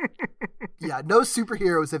 Yeah, no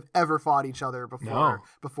superheroes have ever fought each other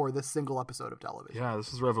before this single episode of television. Yeah,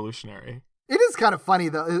 this is revolutionary. It is kind of funny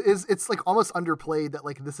though. It's like almost underplayed that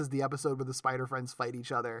like this is the episode where the Spider Friends fight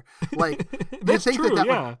each other. Like you think true, that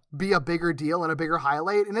would be a bigger deal and a bigger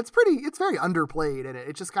highlight, and it's very underplayed in it.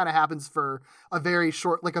 It just kind of happens for a very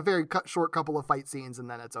short couple of fight scenes, and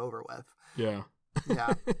then it's over with. Yeah.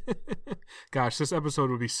 Yeah. Gosh, this episode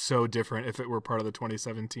would be so different if it were part of the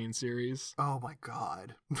 2017 series. Oh my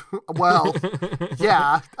God. Well,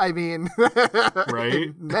 yeah, I mean, right?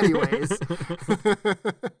 In many ways.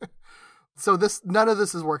 So none of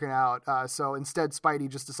this is working out. So instead, Spidey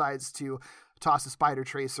just decides to toss a spider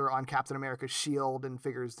tracer on Captain America's shield and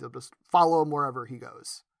figures they'll just follow him wherever he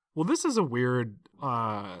goes. Well, this is a weird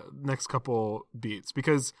next couple beats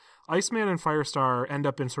because Iceman and Firestar end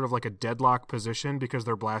up in sort of like a deadlock position because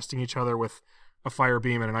they're blasting each other with a fire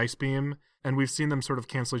beam and an ice beam. And we've seen them sort of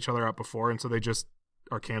cancel each other out before. And so they just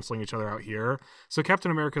are canceling each other out here. So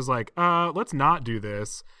Captain America's like, let's not do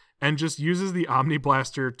this. And just uses the Omni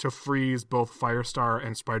Blaster to freeze both Firestar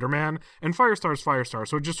and Spider-Man. And Firestar's Firestar.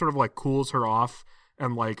 So it just sort of like cools her off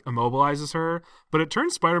and like immobilizes her. But it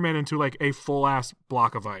turns Spider-Man into like a full-ass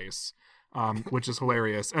block of ice. Which is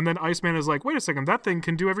hilarious. And then Iceman is like, wait a second, that thing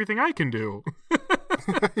can do everything I can do.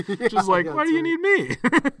 Just like, why do you need me?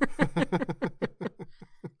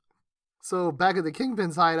 So back at the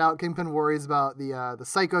Kingpin's hideout, Kingpin worries about the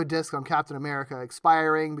Psycho Disc on Captain America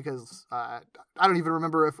expiring because I don't even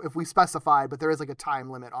remember if we specified, but there is like a time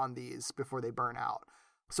limit on these before they burn out.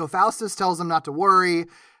 So Faustus tells him not to worry,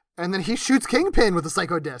 and then he shoots Kingpin with the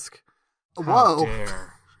Psycho Disc. Whoa. How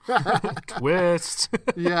dare. Twist.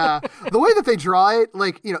 Yeah. The way that they draw it,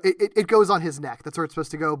 like, you know, it goes on his neck. That's where it's supposed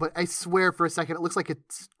to go. But I swear for a second, it looks like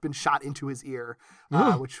it's been shot into his ear,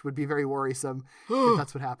 which would be very worrisome if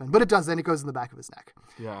that's what happened. But it doesn't. It goes in the back of his neck.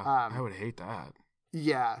 Yeah. I would hate that.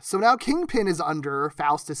 Yeah. So now Kingpin is under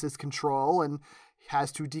Faustus's control and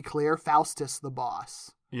has to declare Faustus the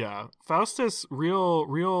boss. Yeah. Faustus,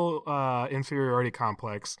 real inferiority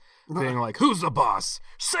complex, being like, who's the boss?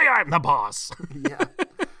 Say I'm the boss. Yeah.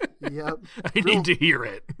 Yep. I need to hear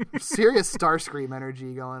it. Serious Starscream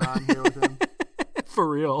energy going on here with him. For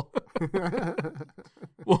real.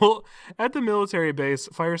 Well, at the military base,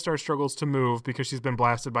 Firestar struggles to move because she's been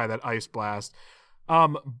blasted by that ice blast.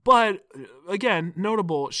 But, again,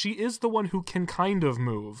 notable, she is the one who can kind of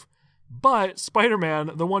move. But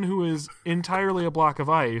Spider-Man, the one who is entirely a block of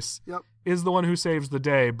ice, is the one who saves the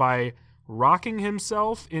day by rocking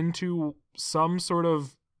himself into some sort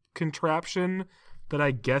of contraption that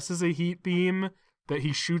I guess is a heat beam that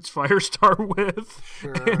he shoots Firestar with.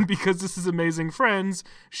 Sure. And because this is Amazing Friends,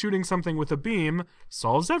 shooting something with a beam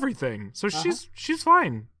solves everything. So she's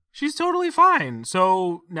fine. She's totally fine.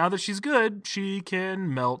 So now that she's good, she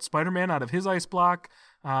can melt Spider-Man out of his ice block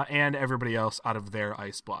and everybody else out of their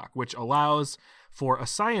ice block, which allows for a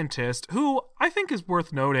scientist who I think is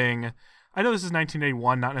worth noting. I know this is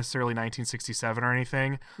 1981, not necessarily 1967 or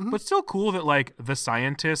anything, but still cool that, like, the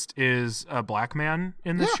scientist is a black man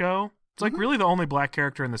in this show. It's, like, really the only black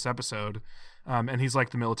character in this episode. And he's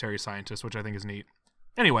like the military scientist, which I think is neat.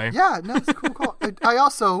 Anyway. Yeah, no, it's a cool call. I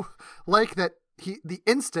also like that the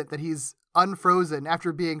instant that he's unfrozen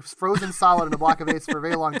after being frozen solid in a block of ice for a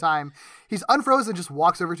very long time, he's unfrozen, just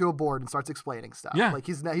walks over to a board and starts explaining stuff. Yeah. Like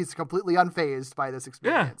he's completely unfazed by this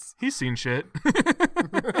experience. Yeah, he's seen shit.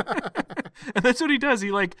 And that's what he does.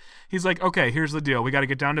 He's like, okay, here's the deal. We got to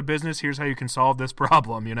get down to business. Here's how you can solve this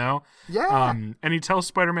problem, you know? Yeah. And he tells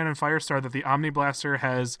Spider-Man and Firestar that the Omni Blaster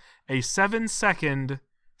has a 7-second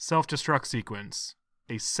self-destruct sequence.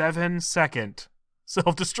 A 7-second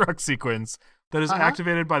self-destruct sequence that is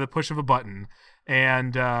activated by the push of a button,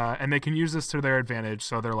 and they can use this to their advantage.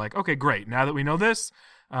 So they're like, okay, great. Now that we know this,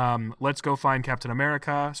 let's go find Captain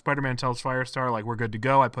America. Spider-Man tells Firestar, like, we're good to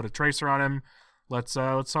go. I put a tracer on him. Let's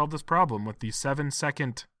solve this problem with the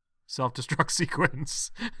 7-second self-destruct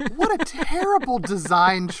sequence. What a terrible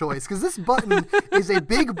design choice, because this button is a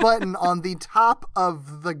big button on the top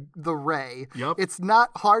of the ray. Yep. It's not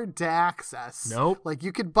hard to access. Nope. Like,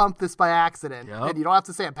 you could bump this by accident, Yep. and you don't have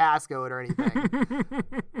to say a passcode or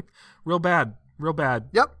anything. Real bad.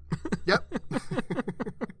 Yep.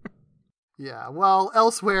 Yeah, well,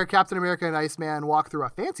 elsewhere, Captain America and Iceman walk through a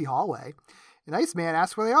fancy hallway, and Iceman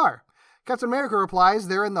asks where they are. Captain America replies,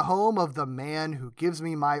 they're in the home of the man who gives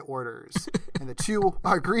me my orders. And the two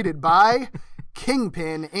are greeted by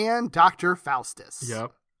Kingpin and Dr. Faustus.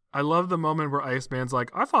 Yep. I love the moment where Iceman's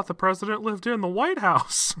like, I thought the president lived in the White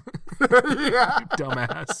House. Yeah.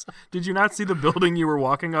 Dumbass. Did you not see the building you were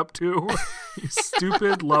walking up to? You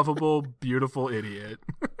stupid, lovable, beautiful idiot.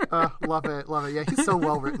 Love it. Yeah, he's so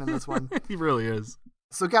well written in this one. He really is.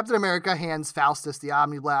 So Captain America hands Faustus the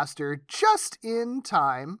Omni Blaster just in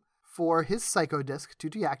time for his Psycho Disc to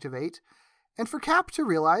deactivate, and for Cap to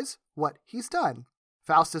realize what he's done.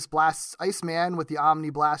 Faustus blasts Iceman with the Omni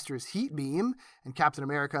Blaster's heat beam, and Captain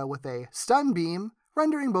America with a stun beam,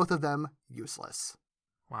 rendering both of them useless.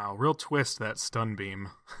 Wow, real twist, that stun beam.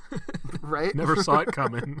 Right? Never saw it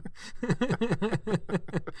coming.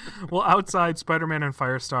 Well, outside, Spider-Man and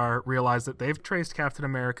Firestar realize that they've traced Captain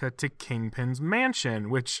America to Kingpin's mansion,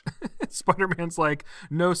 which Spider-Man's like,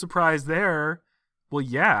 no surprise there. Well,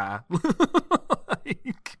 yeah.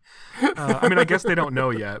 I mean, I guess they don't know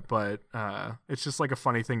yet, but it's just like a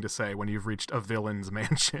funny thing to say when you've reached a villain's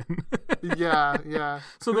mansion. Yeah.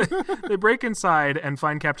 So they break inside and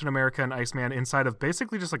find Captain America and Iceman inside of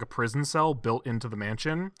basically just like a prison cell built into the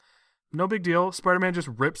mansion. No big deal. Spider-Man just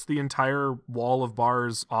rips the entire wall of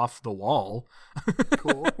bars off the wall.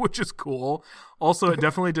 Cool. Which is cool. Also, it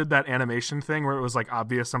definitely did that animation thing where it was like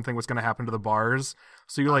obvious something was going to happen to the bars.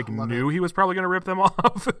 So you like knew he was probably going to rip them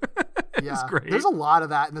off. It was great. There's a lot of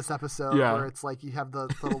that in this episode Yeah. where it's like you have the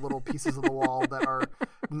little pieces of the wall that are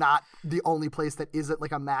not the only place that isn't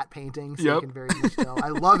like a matte painting. So you can very much tell. I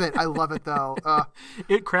love it though.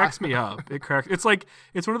 It cracks me up. It's like,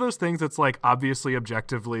 it's one of those things that's like obviously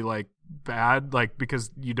objectively like bad, like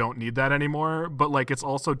because you don't need that anymore, but like it's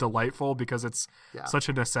also delightful because it's such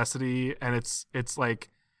a necessity, and it's like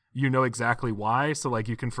you know exactly why, so like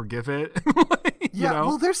you can forgive it. You know?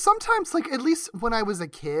 Well, there's sometimes like, at least when I was a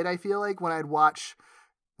kid, I feel like when I'd watch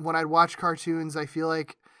cartoons, I feel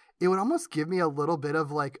like it would almost give me a little bit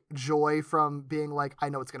of like joy from being like, I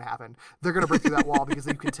know what's going to happen. They're going to break through that wall because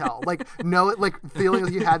you can tell, like, feeling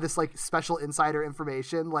like you had this like special insider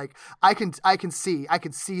information. Like I can see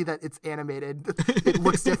that it's animated. It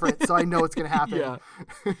looks different. So I know it's going to happen.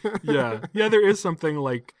 Yeah. There is something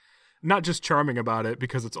like not just charming about it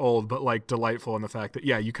because it's old, but like delightful in the fact that,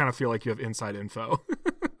 you kind of feel like you have inside info.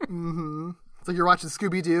 Mm-hmm. It's like you're watching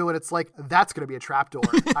Scooby-Doo and it's like, that's going to be a trapdoor.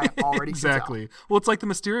 I already Exactly. Well, it's like the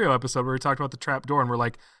Mysterio episode where we talked about the trapdoor and we're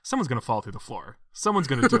like, someone's going to fall through the floor. Someone's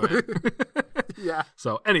going to do it. Yeah.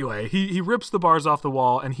 So anyway, he rips the bars off the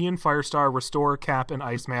wall, and he and Firestar restore Cap and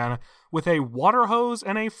Iceman with a water hose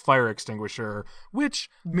and a fire extinguisher, which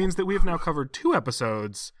means that we have now covered 2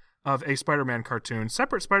 episodes of a Spider-Man cartoon,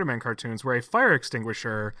 separate Spider-Man cartoons, where a fire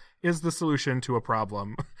extinguisher is the solution to a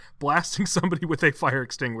problem. Blasting somebody with a fire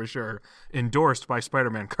extinguisher, endorsed by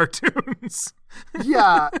Spider-Man cartoons.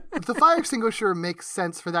 Yeah, the fire extinguisher makes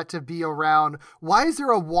sense for that to be around. Why is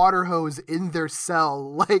there a water hose in their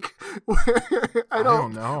cell? Like, I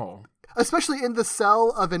don't know. Especially in the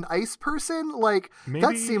cell of an ice person? Like, Maybe...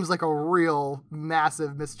 that seems like a real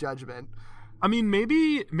massive misjudgment. I mean,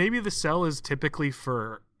 maybe the cell is typically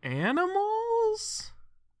for animals?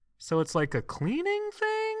 So it's like a cleaning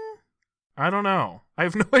thing? I don't know. I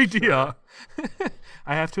have no idea.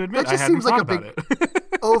 I have to admit, That just I hadn't seems like thought about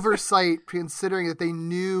it. oversight considering that they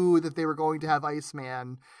knew that they were going to have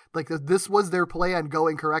Iceman. Like, this was their plan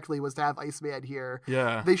going correctly, was to have Iceman here.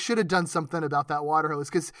 Yeah. They should have done something about that water hose,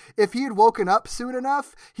 because if he had woken up soon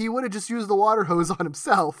enough, he would have just used the water hose on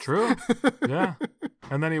himself. True. Yeah.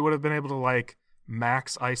 And then he would have been able to, like,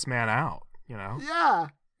 max Iceman out, you know? Yeah.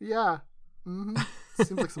 Yeah. Mm-hmm.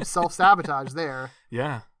 Seems like some self-sabotage there.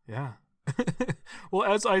 Yeah. Yeah. Well,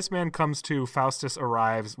 as Iceman comes to, Faustus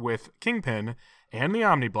arrives with Kingpin and the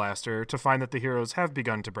Omni Blaster to find that the heroes have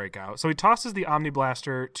begun to break out. So he tosses the Omni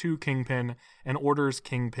Blaster to Kingpin and orders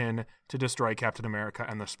Kingpin to destroy Captain America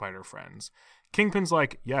and the Spider Friends. Kingpin's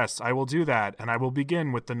like, yes, I will do that, and I will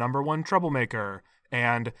begin with the #1 troublemaker.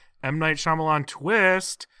 And M. Night Shyamalan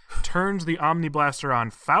twist turns the Omni Blaster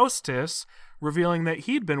on Faustus, revealing that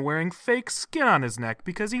he'd been wearing fake skin on his neck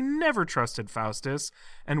because he never trusted Faustus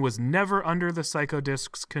and was never under the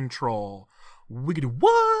Psychodisc's control. Wiggity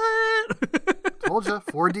what? Told ya,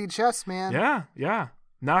 4D chess, man. Yeah.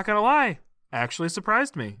 Not gonna lie, actually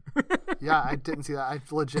surprised me. Yeah, I didn't see that. I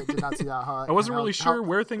legit did not see that. I wasn't really sure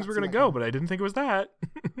where things were gonna go, but I didn't think it was that.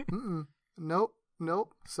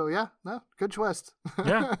 Nope. So yeah, no, good twist.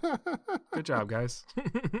 Yeah. Good job, guys.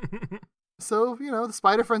 So, the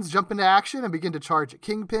Spider Friends jump into action and begin to charge at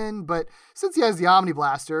Kingpin, but since he has the Omni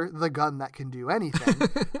Blaster, the gun that can do anything,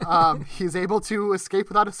 he's able to escape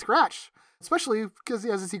without a scratch, especially because he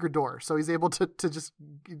has a secret door, so he's able to just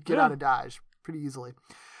get out of Dodge pretty easily.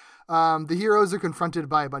 The heroes are confronted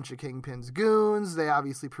by a bunch of Kingpin's goons. They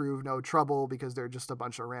obviously prove no trouble because they're just a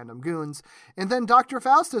bunch of random goons. And then Dr.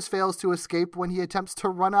 Faustus fails to escape when he attempts to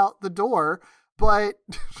run out the door, but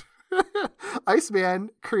Iceman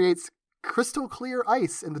creates crystal clear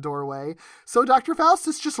ice in the doorway. So Dr.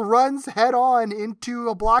 Faustus just runs head on into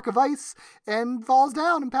a block of ice and falls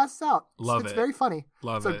down and passes out. It's very funny.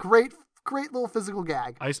 It's a great little physical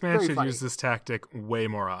gag. Iceman should use this tactic way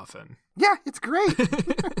more often. Yeah, it's great.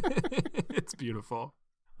 It's beautiful.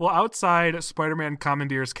 Well, outside, Spider-Man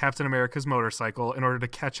commandeers Captain America's motorcycle in order to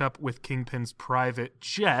catch up with Kingpin's private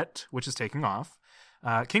jet, which is taking off.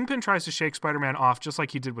 Kingpin tries to shake Spider-Man off just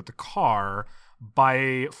like he did with the car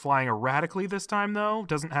by flying erratically this time, though.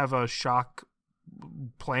 Doesn't have a shock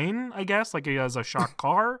plane, I guess, like he has a shock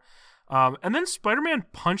car. And then Spider-Man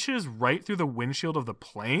punches right through the windshield of the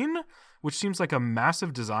plane, which seems like a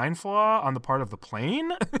massive design flaw on the part of the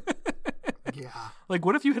plane. Yeah. Like,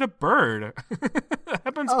 what if you hit a bird? That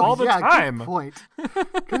happens all the time.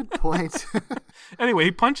 Good point. Anyway,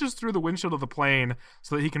 he punches through the windshield of the plane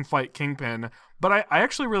so that he can fight Kingpin. But I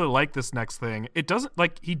actually really like this next thing. He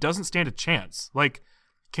doesn't stand a chance. Like,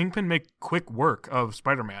 Kingpin make quick work of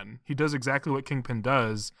Spider-Man. He does exactly what Kingpin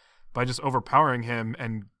does by just overpowering him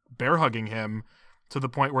and bear hugging him to the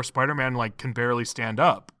point where Spider-Man can barely stand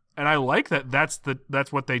up. And I like that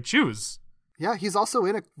that's what they choose. Yeah, he's also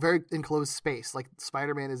in a very enclosed space. Like,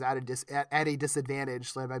 Spider-Man is at a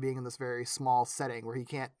disadvantage by being in this very small setting where he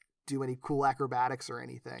can't do any cool acrobatics or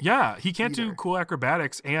anything. Yeah, he can't do cool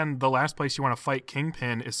acrobatics, and the last place you want to fight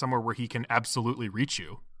Kingpin is somewhere where he can absolutely reach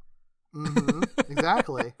you. Mm-hmm,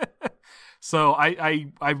 exactly. So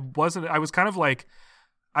I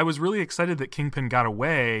was really excited that Kingpin got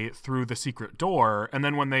away through the secret door, and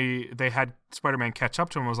then when they had Spider-Man catch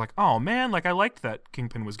up to him, I was like, oh man, I liked that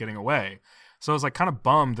Kingpin was getting away. So I was kind of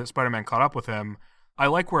bummed that Spider-Man caught up with him. I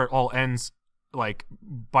like where it all ends,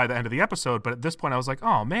 by the end of the episode, but at this point I was like,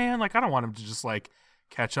 oh man, I don't want him to just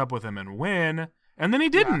catch up with him and win. And then he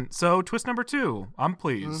didn't. Yeah. So twist number 2, I'm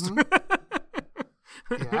pleased.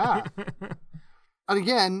 Mm-hmm. Yeah. And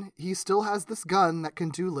again, he still has this gun that can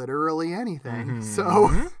do literally anything. Mm-hmm.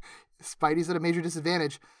 So Spidey's at a major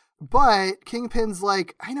disadvantage. But Kingpin's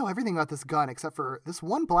like, I know everything about this gun except for this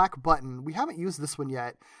one black button. We haven't used this one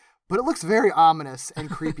yet, but it looks very ominous and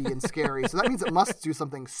creepy and scary. So that means it must do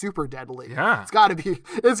something super deadly. Yeah. It's gotta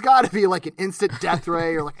be like an instant death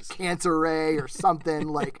ray or like a cancer ray or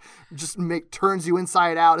something, just turns you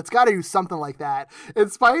inside out. It's gotta do something like that. And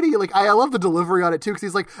Spidey, I love the delivery on it too, because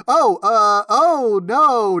he's like, oh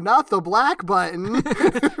no, not the black button.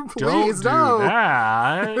 Please don't do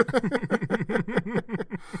that.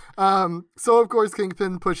 So of course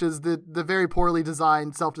Kingpin pushes the very poorly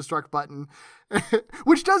designed self-destruct button,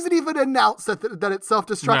 which doesn't even announce that it's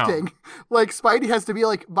self-destructing. No. Spidey has to be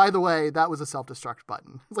like, by the way, that was a self-destruct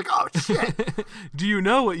button. It's like, oh shit. Do you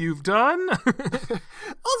know what you've done?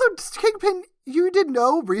 Also, Kingpin, you did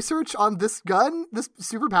no research on this gun, this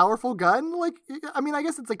super powerful gun? I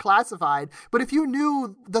guess it's classified, but if you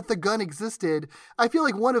knew that the gun existed, I feel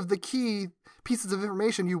like one of the key pieces of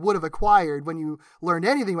information you would have acquired when you learned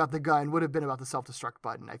anything about the gun would have been about the self-destruct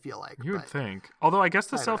button, I feel like. You would think. Although I guess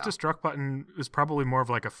the self-destruct button is probably more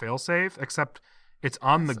of a fail-safe, except It's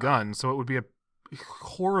on the gun, so it would be a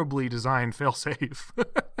horribly designed failsafe.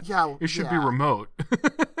 Yeah, It should be remote.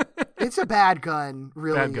 It's a bad gun,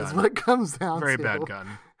 really, Bad gun. is what it comes down Very to. bad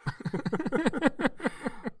gun.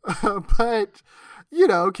 But,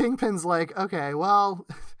 Kingpin's like, okay, well,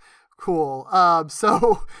 cool.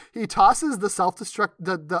 So he tosses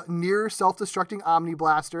the near self-destructing Omni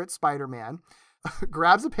Blaster at Spider-Man,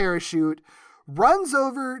 grabs a parachute, runs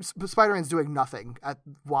over. Spider-Man's doing nothing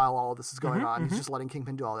while all of this is going on. He's just letting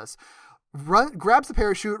Kingpin do all this. Grabs the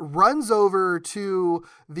parachute, runs over to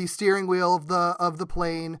the steering wheel of the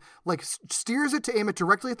plane, like steers it to aim it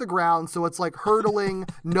directly at the ground, so it's like hurtling,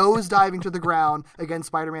 nose diving to the ground. Again,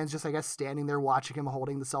 Spider-Man's just, I guess, standing there watching him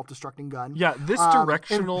holding the self-destructing gun. Yeah, this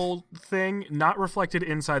directional thing not reflected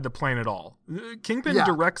inside the plane at all. Kingpin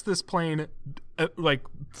directs this plane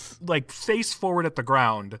like face forward at the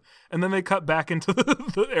ground, and then they cut back into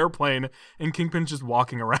the airplane, and Kingpin's just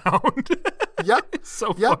walking around. Yep.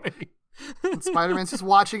 So funny. And Spider-Man's just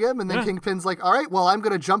watching him, and then Kingpin's like, all right, well, I'm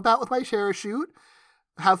going to jump out with my parachute,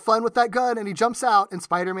 have fun with that gun, and he jumps out, and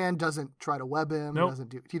Spider-Man doesn't try to web him. Nope.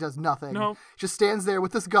 He does nothing. Nope. Just stands there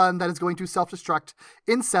with this gun that is going to self-destruct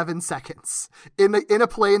in 7 seconds in a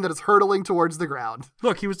plane that is hurtling towards the ground.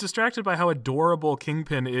 Look, he was distracted by how adorable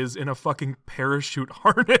Kingpin is in a fucking parachute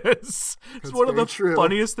harness. It's one of the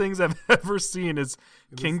funniest things I've ever seen is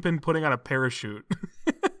Kingpin putting on a parachute.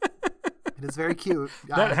 It is very cute.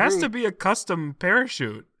 That has to be a custom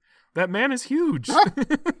parachute. That man is huge.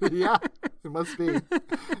 Yeah, it must be.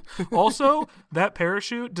 Also, that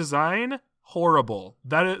parachute design, horrible.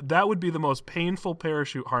 That would be the most painful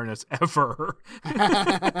parachute harness ever.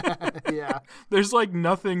 Yeah. There's like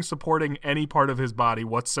nothing supporting any part of his body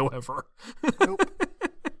whatsoever. Nope.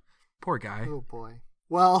 Poor guy. Oh, boy.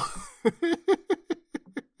 Well,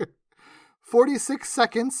 46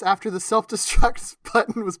 seconds after the self-destruct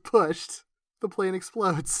button was pushed, the plane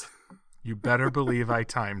explodes. You better believe I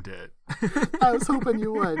timed it. I was hoping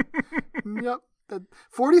you would. Yep.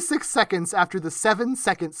 46 seconds after the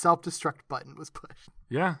 7-second self-destruct button was pushed.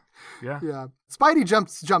 Yeah. Spidey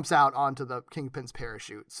jumps out onto the Kingpin's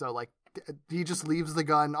parachute. So, like, he just leaves the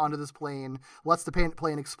gun onto this plane, lets the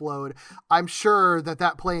plane explode. I'm sure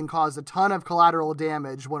that plane caused a ton of collateral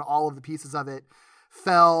damage when all of the pieces of it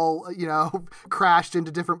fell, crashed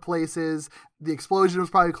into different places. The explosion was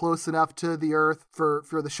probably close enough to the earth for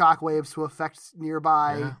the shockwaves to affect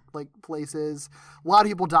nearby places. A lot of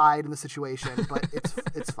people died in the situation, but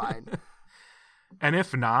it's fine. And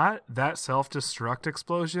if not, that self-destruct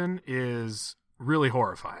explosion is really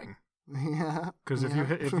horrifying. Yeah. Because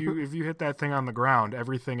if you hit that thing on the ground,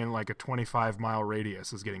 everything in like a 25-mile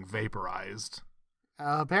radius is getting vaporized.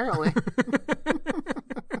 Apparently.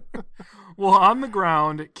 Well, on the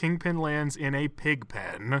ground, Kingpin lands in a pig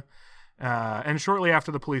pen, and shortly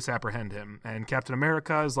after the police apprehend him, and Captain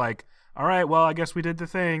America is like, all right, well, I guess we did the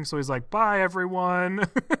thing. So he's like, bye, everyone,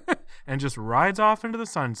 and just rides off into the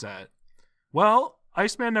sunset. Well,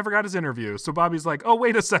 Iceman never got his interview, so Bobby's like, oh,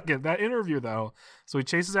 wait a second, that interview, though. So he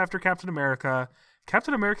chases after Captain America.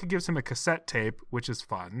 Captain America gives him a cassette tape, which is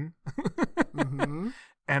fun. Mm-hmm.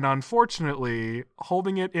 And unfortunately,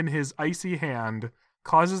 holding it in his icy hand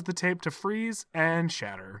causes the tape to freeze and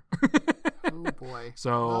shatter. Oh, boy.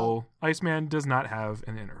 So Iceman does not have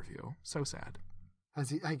an interview. So sad.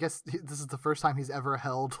 I guess this is the first time he's ever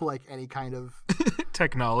held like any kind of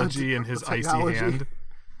technology in his icy hand.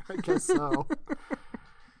 I guess so.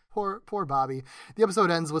 Poor Bobby. The episode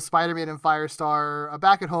ends with Spider-Man and Firestar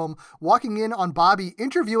back at home, walking in on Bobby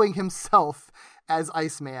interviewing himself as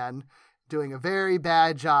Iceman, doing a very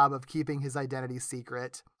bad job of keeping his identity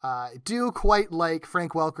secret. I do quite like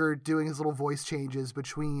Frank Welker doing his little voice changes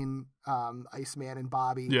between Iceman and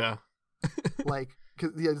Bobby. Yeah. Bobby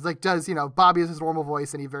has his normal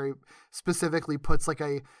voice, and he very specifically puts like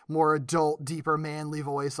a more adult, deeper, manly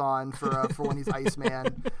voice on for when he's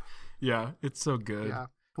Iceman. Yeah, it's so good. Yeah.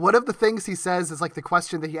 One of the things he says is like the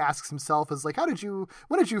question that he asks himself is like, when did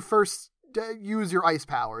you first use your ice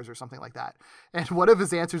powers or something like that? And one of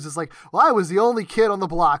his answers is like, well, I was the only kid on the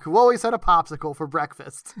block who always had a popsicle for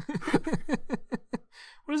breakfast.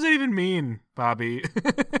 What does that even mean, Bobby?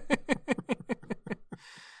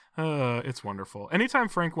 It's wonderful. Anytime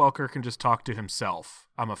Frank Welker can just talk to himself,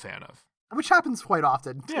 I'm a fan of. Which happens quite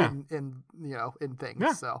often in things.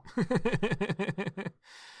 Yeah. So.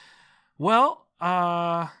 Well,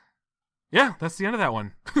 that's the end of that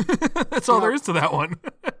one. That's all there is to that one.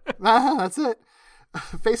 That's it.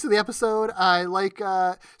 Face of the episode, I like,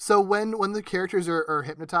 so when the characters are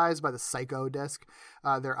hypnotized by the psycho disc,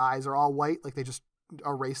 their eyes are all white, like they just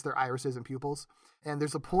erase their irises and pupils. And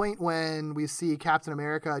there's a point when we see Captain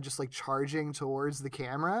America just like charging towards the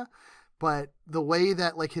camera, but the way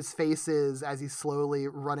that like his face is as he's slowly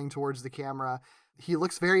running towards the camera, he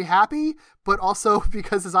looks very happy, but also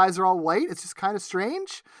because his eyes are all white, it's just kind of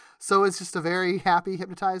strange. So it's just a very happy,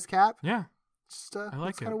 hypnotized Cap. Yeah. Just, I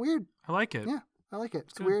like it's it. kind of weird. I like it. Yeah, I like it.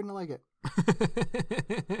 It's good. weird and I like it.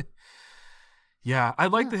 Yeah, I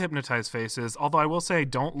like the hypnotized faces, although I will say I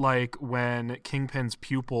don't like when Kingpin's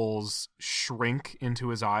pupils shrink into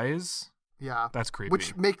his eyes. Yeah. That's creepy.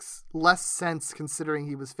 Which makes less sense considering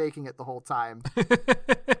he was faking it the whole time.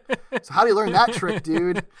 So how do you learn that trick,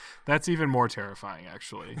 dude? That's even more terrifying,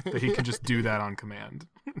 actually, that he can just do that on command.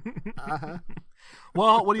 Uh-huh.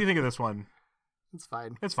 Well, what do you think of this one? It's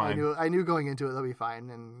fine. It's fine. I knew going into it that'll be fine,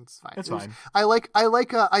 and it's fine. It's fine. I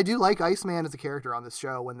do like Iceman as a character on this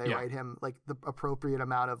show when they Yeah. write him like the appropriate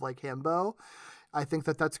amount of like himbo. I think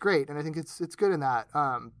that's great, and I think it's good in that.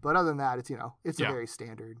 But other than that, it's it's a very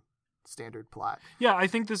standard plot. Yeah, I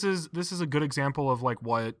think this is a good example of like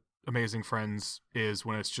what Amazing Friends is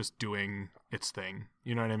when it's just doing its thing.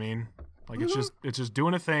 You know what I mean? Like it's just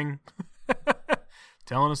doing a thing.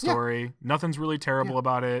 Telling a story. Nothing's really terrible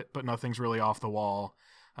about it, but nothing's really off the wall.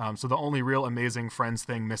 So the only real Amazing Friends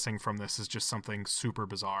thing missing from this is just something super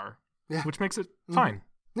bizarre, which makes it fine.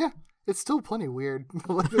 Yeah, it's still plenty weird.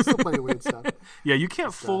 There's still plenty of weird stuff. Yeah, you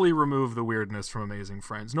can't fully remove the weirdness from Amazing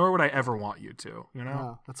Friends, nor would I ever want you to, you know?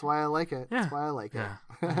 No, that's why I like it. Yeah. That's why I like Yeah,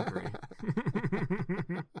 it. I agree.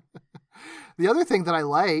 The other thing that I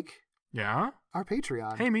like, Yeah? our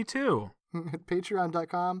Patreon. Hey, me too. At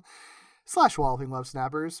patreon.com/Walloping Web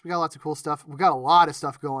Snappers. We got lots of cool stuff. We got a lot of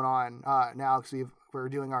stuff going on now because we're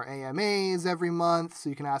doing our AMAs every month, so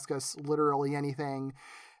you can ask us literally anything.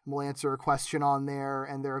 We'll answer a question on there,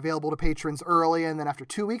 and they're available to patrons early, and then after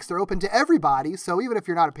 2 weeks, they're open to everybody. So even if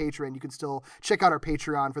you're not a patron, you can still check out our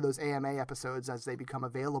Patreon for those AMA episodes as they become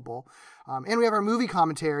available. And we have our movie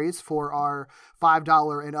commentaries for our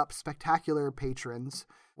 $5 and up spectacular patrons,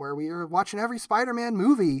 where we are watching every Spider-Man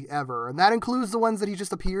movie ever, and that includes the ones that he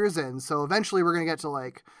just appears in. So eventually we're going to get to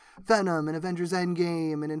like Venom and Avengers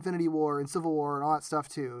Endgame and Infinity War and Civil War and all that stuff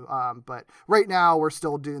too. But right now we're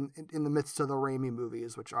still doing in the midst of the Raimi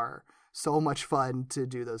movies, which are so much fun to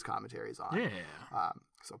do those commentaries on. Yeah.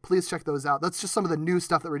 So please check those out. That's just some of the new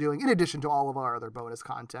stuff that we're doing in addition to all of our other bonus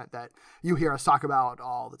content that you hear us talk about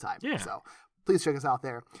all the time. Yeah. So please check us out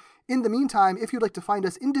there. In the meantime, if you'd like to find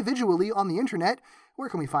us individually on the internet, where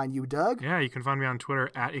can we find you, Doug? Yeah, you can find me on Twitter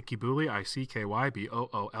at IckyBooley, ICKYBOOLEY.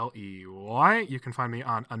 You can find me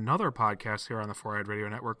on another podcast here on the 4-Eyed Radio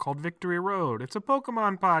Network called Victory Road. It's a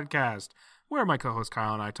Pokemon podcast where my co-host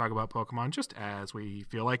Kyle and I talk about Pokemon just as we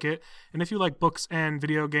feel like it. And if you like books and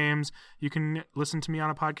video games, you can listen to me on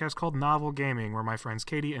a podcast called Novel Gaming, where my friends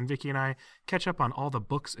Katie and Vicky and I catch up on all the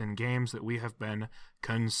books and games that we have been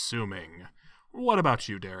consuming. What about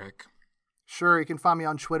you, Derek? Sure, you can find me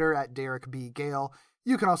on Twitter at Derek B. Gale.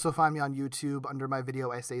 You can also find me on YouTube under my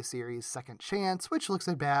video essay series Second Chance, which looks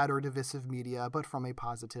at bad or divisive media, but from a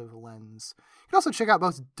positive lens. You can also check out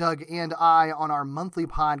both Doug and I on our monthly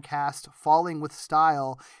podcast, Falling with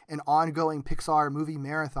Style, an ongoing Pixar movie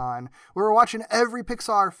marathon, where we're watching every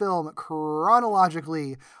Pixar film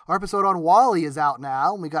chronologically. Our episode on WALL-E is out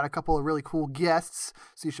now, and we got a couple of really cool guests,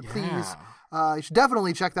 so you should you should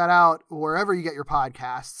definitely check that out wherever you get your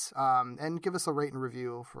podcasts, and give us a rate and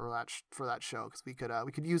review for that show, because we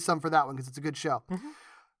could use some for that one because it's a good show. Mm-hmm.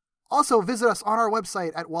 Also, visit us on our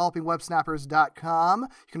website at wallopingwebsnappers.com. You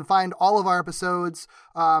can find all of our episodes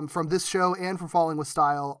from this show and from Falling with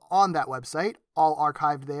Style on that website, all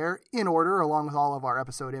archived there in order, along with all of our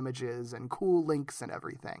episode images and cool links and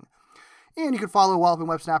everything. And you can follow Walloping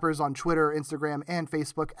Web Snappers on Twitter, Instagram, and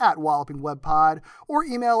Facebook at WallopingWebPod, or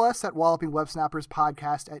email us at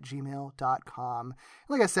wallopingwebsnapperspodcast@gmail.com.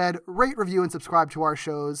 Like I said, rate, review, and subscribe to our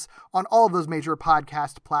shows on all of those major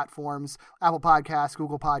podcast platforms, Apple Podcasts,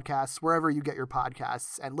 Google Podcasts, wherever you get your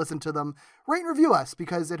podcasts, and listen to them. Rate and review us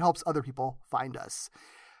because it helps other people find us.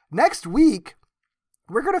 Next week,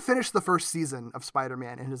 we're going to finish the first season of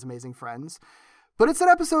Spider-Man and His Amazing Friends. But it's an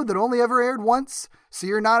episode that only ever aired once, so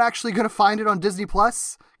you're not actually going to find it on Disney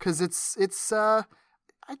Plus, because it's I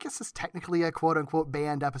guess it's technically a quote-unquote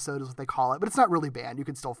banned episode is what they call it, but it's not really banned. You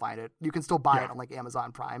can still find it. You can still buy it on like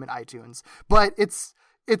Amazon Prime and iTunes. But it's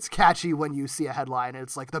catchy when you see a headline and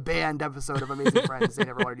it's like the banned episode of Amazing Friends they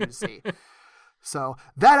never wanted you to see. So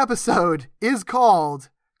that episode is called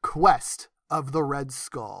Quest of the Red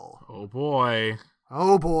Skull. Oh boy.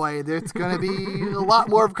 Oh boy, there's going to be a lot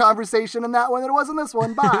more of conversation in that one than it was in this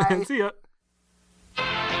one. Bye. See ya.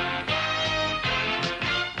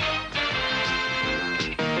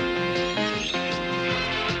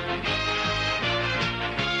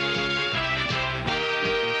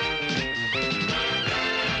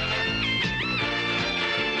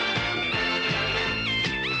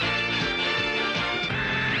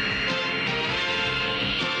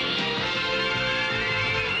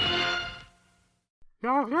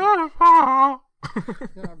 You're beautiful.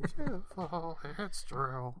 You're beautiful, it's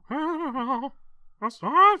true. That's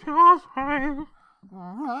not your thing.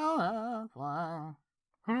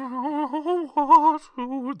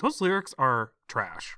 Those lyrics are trash.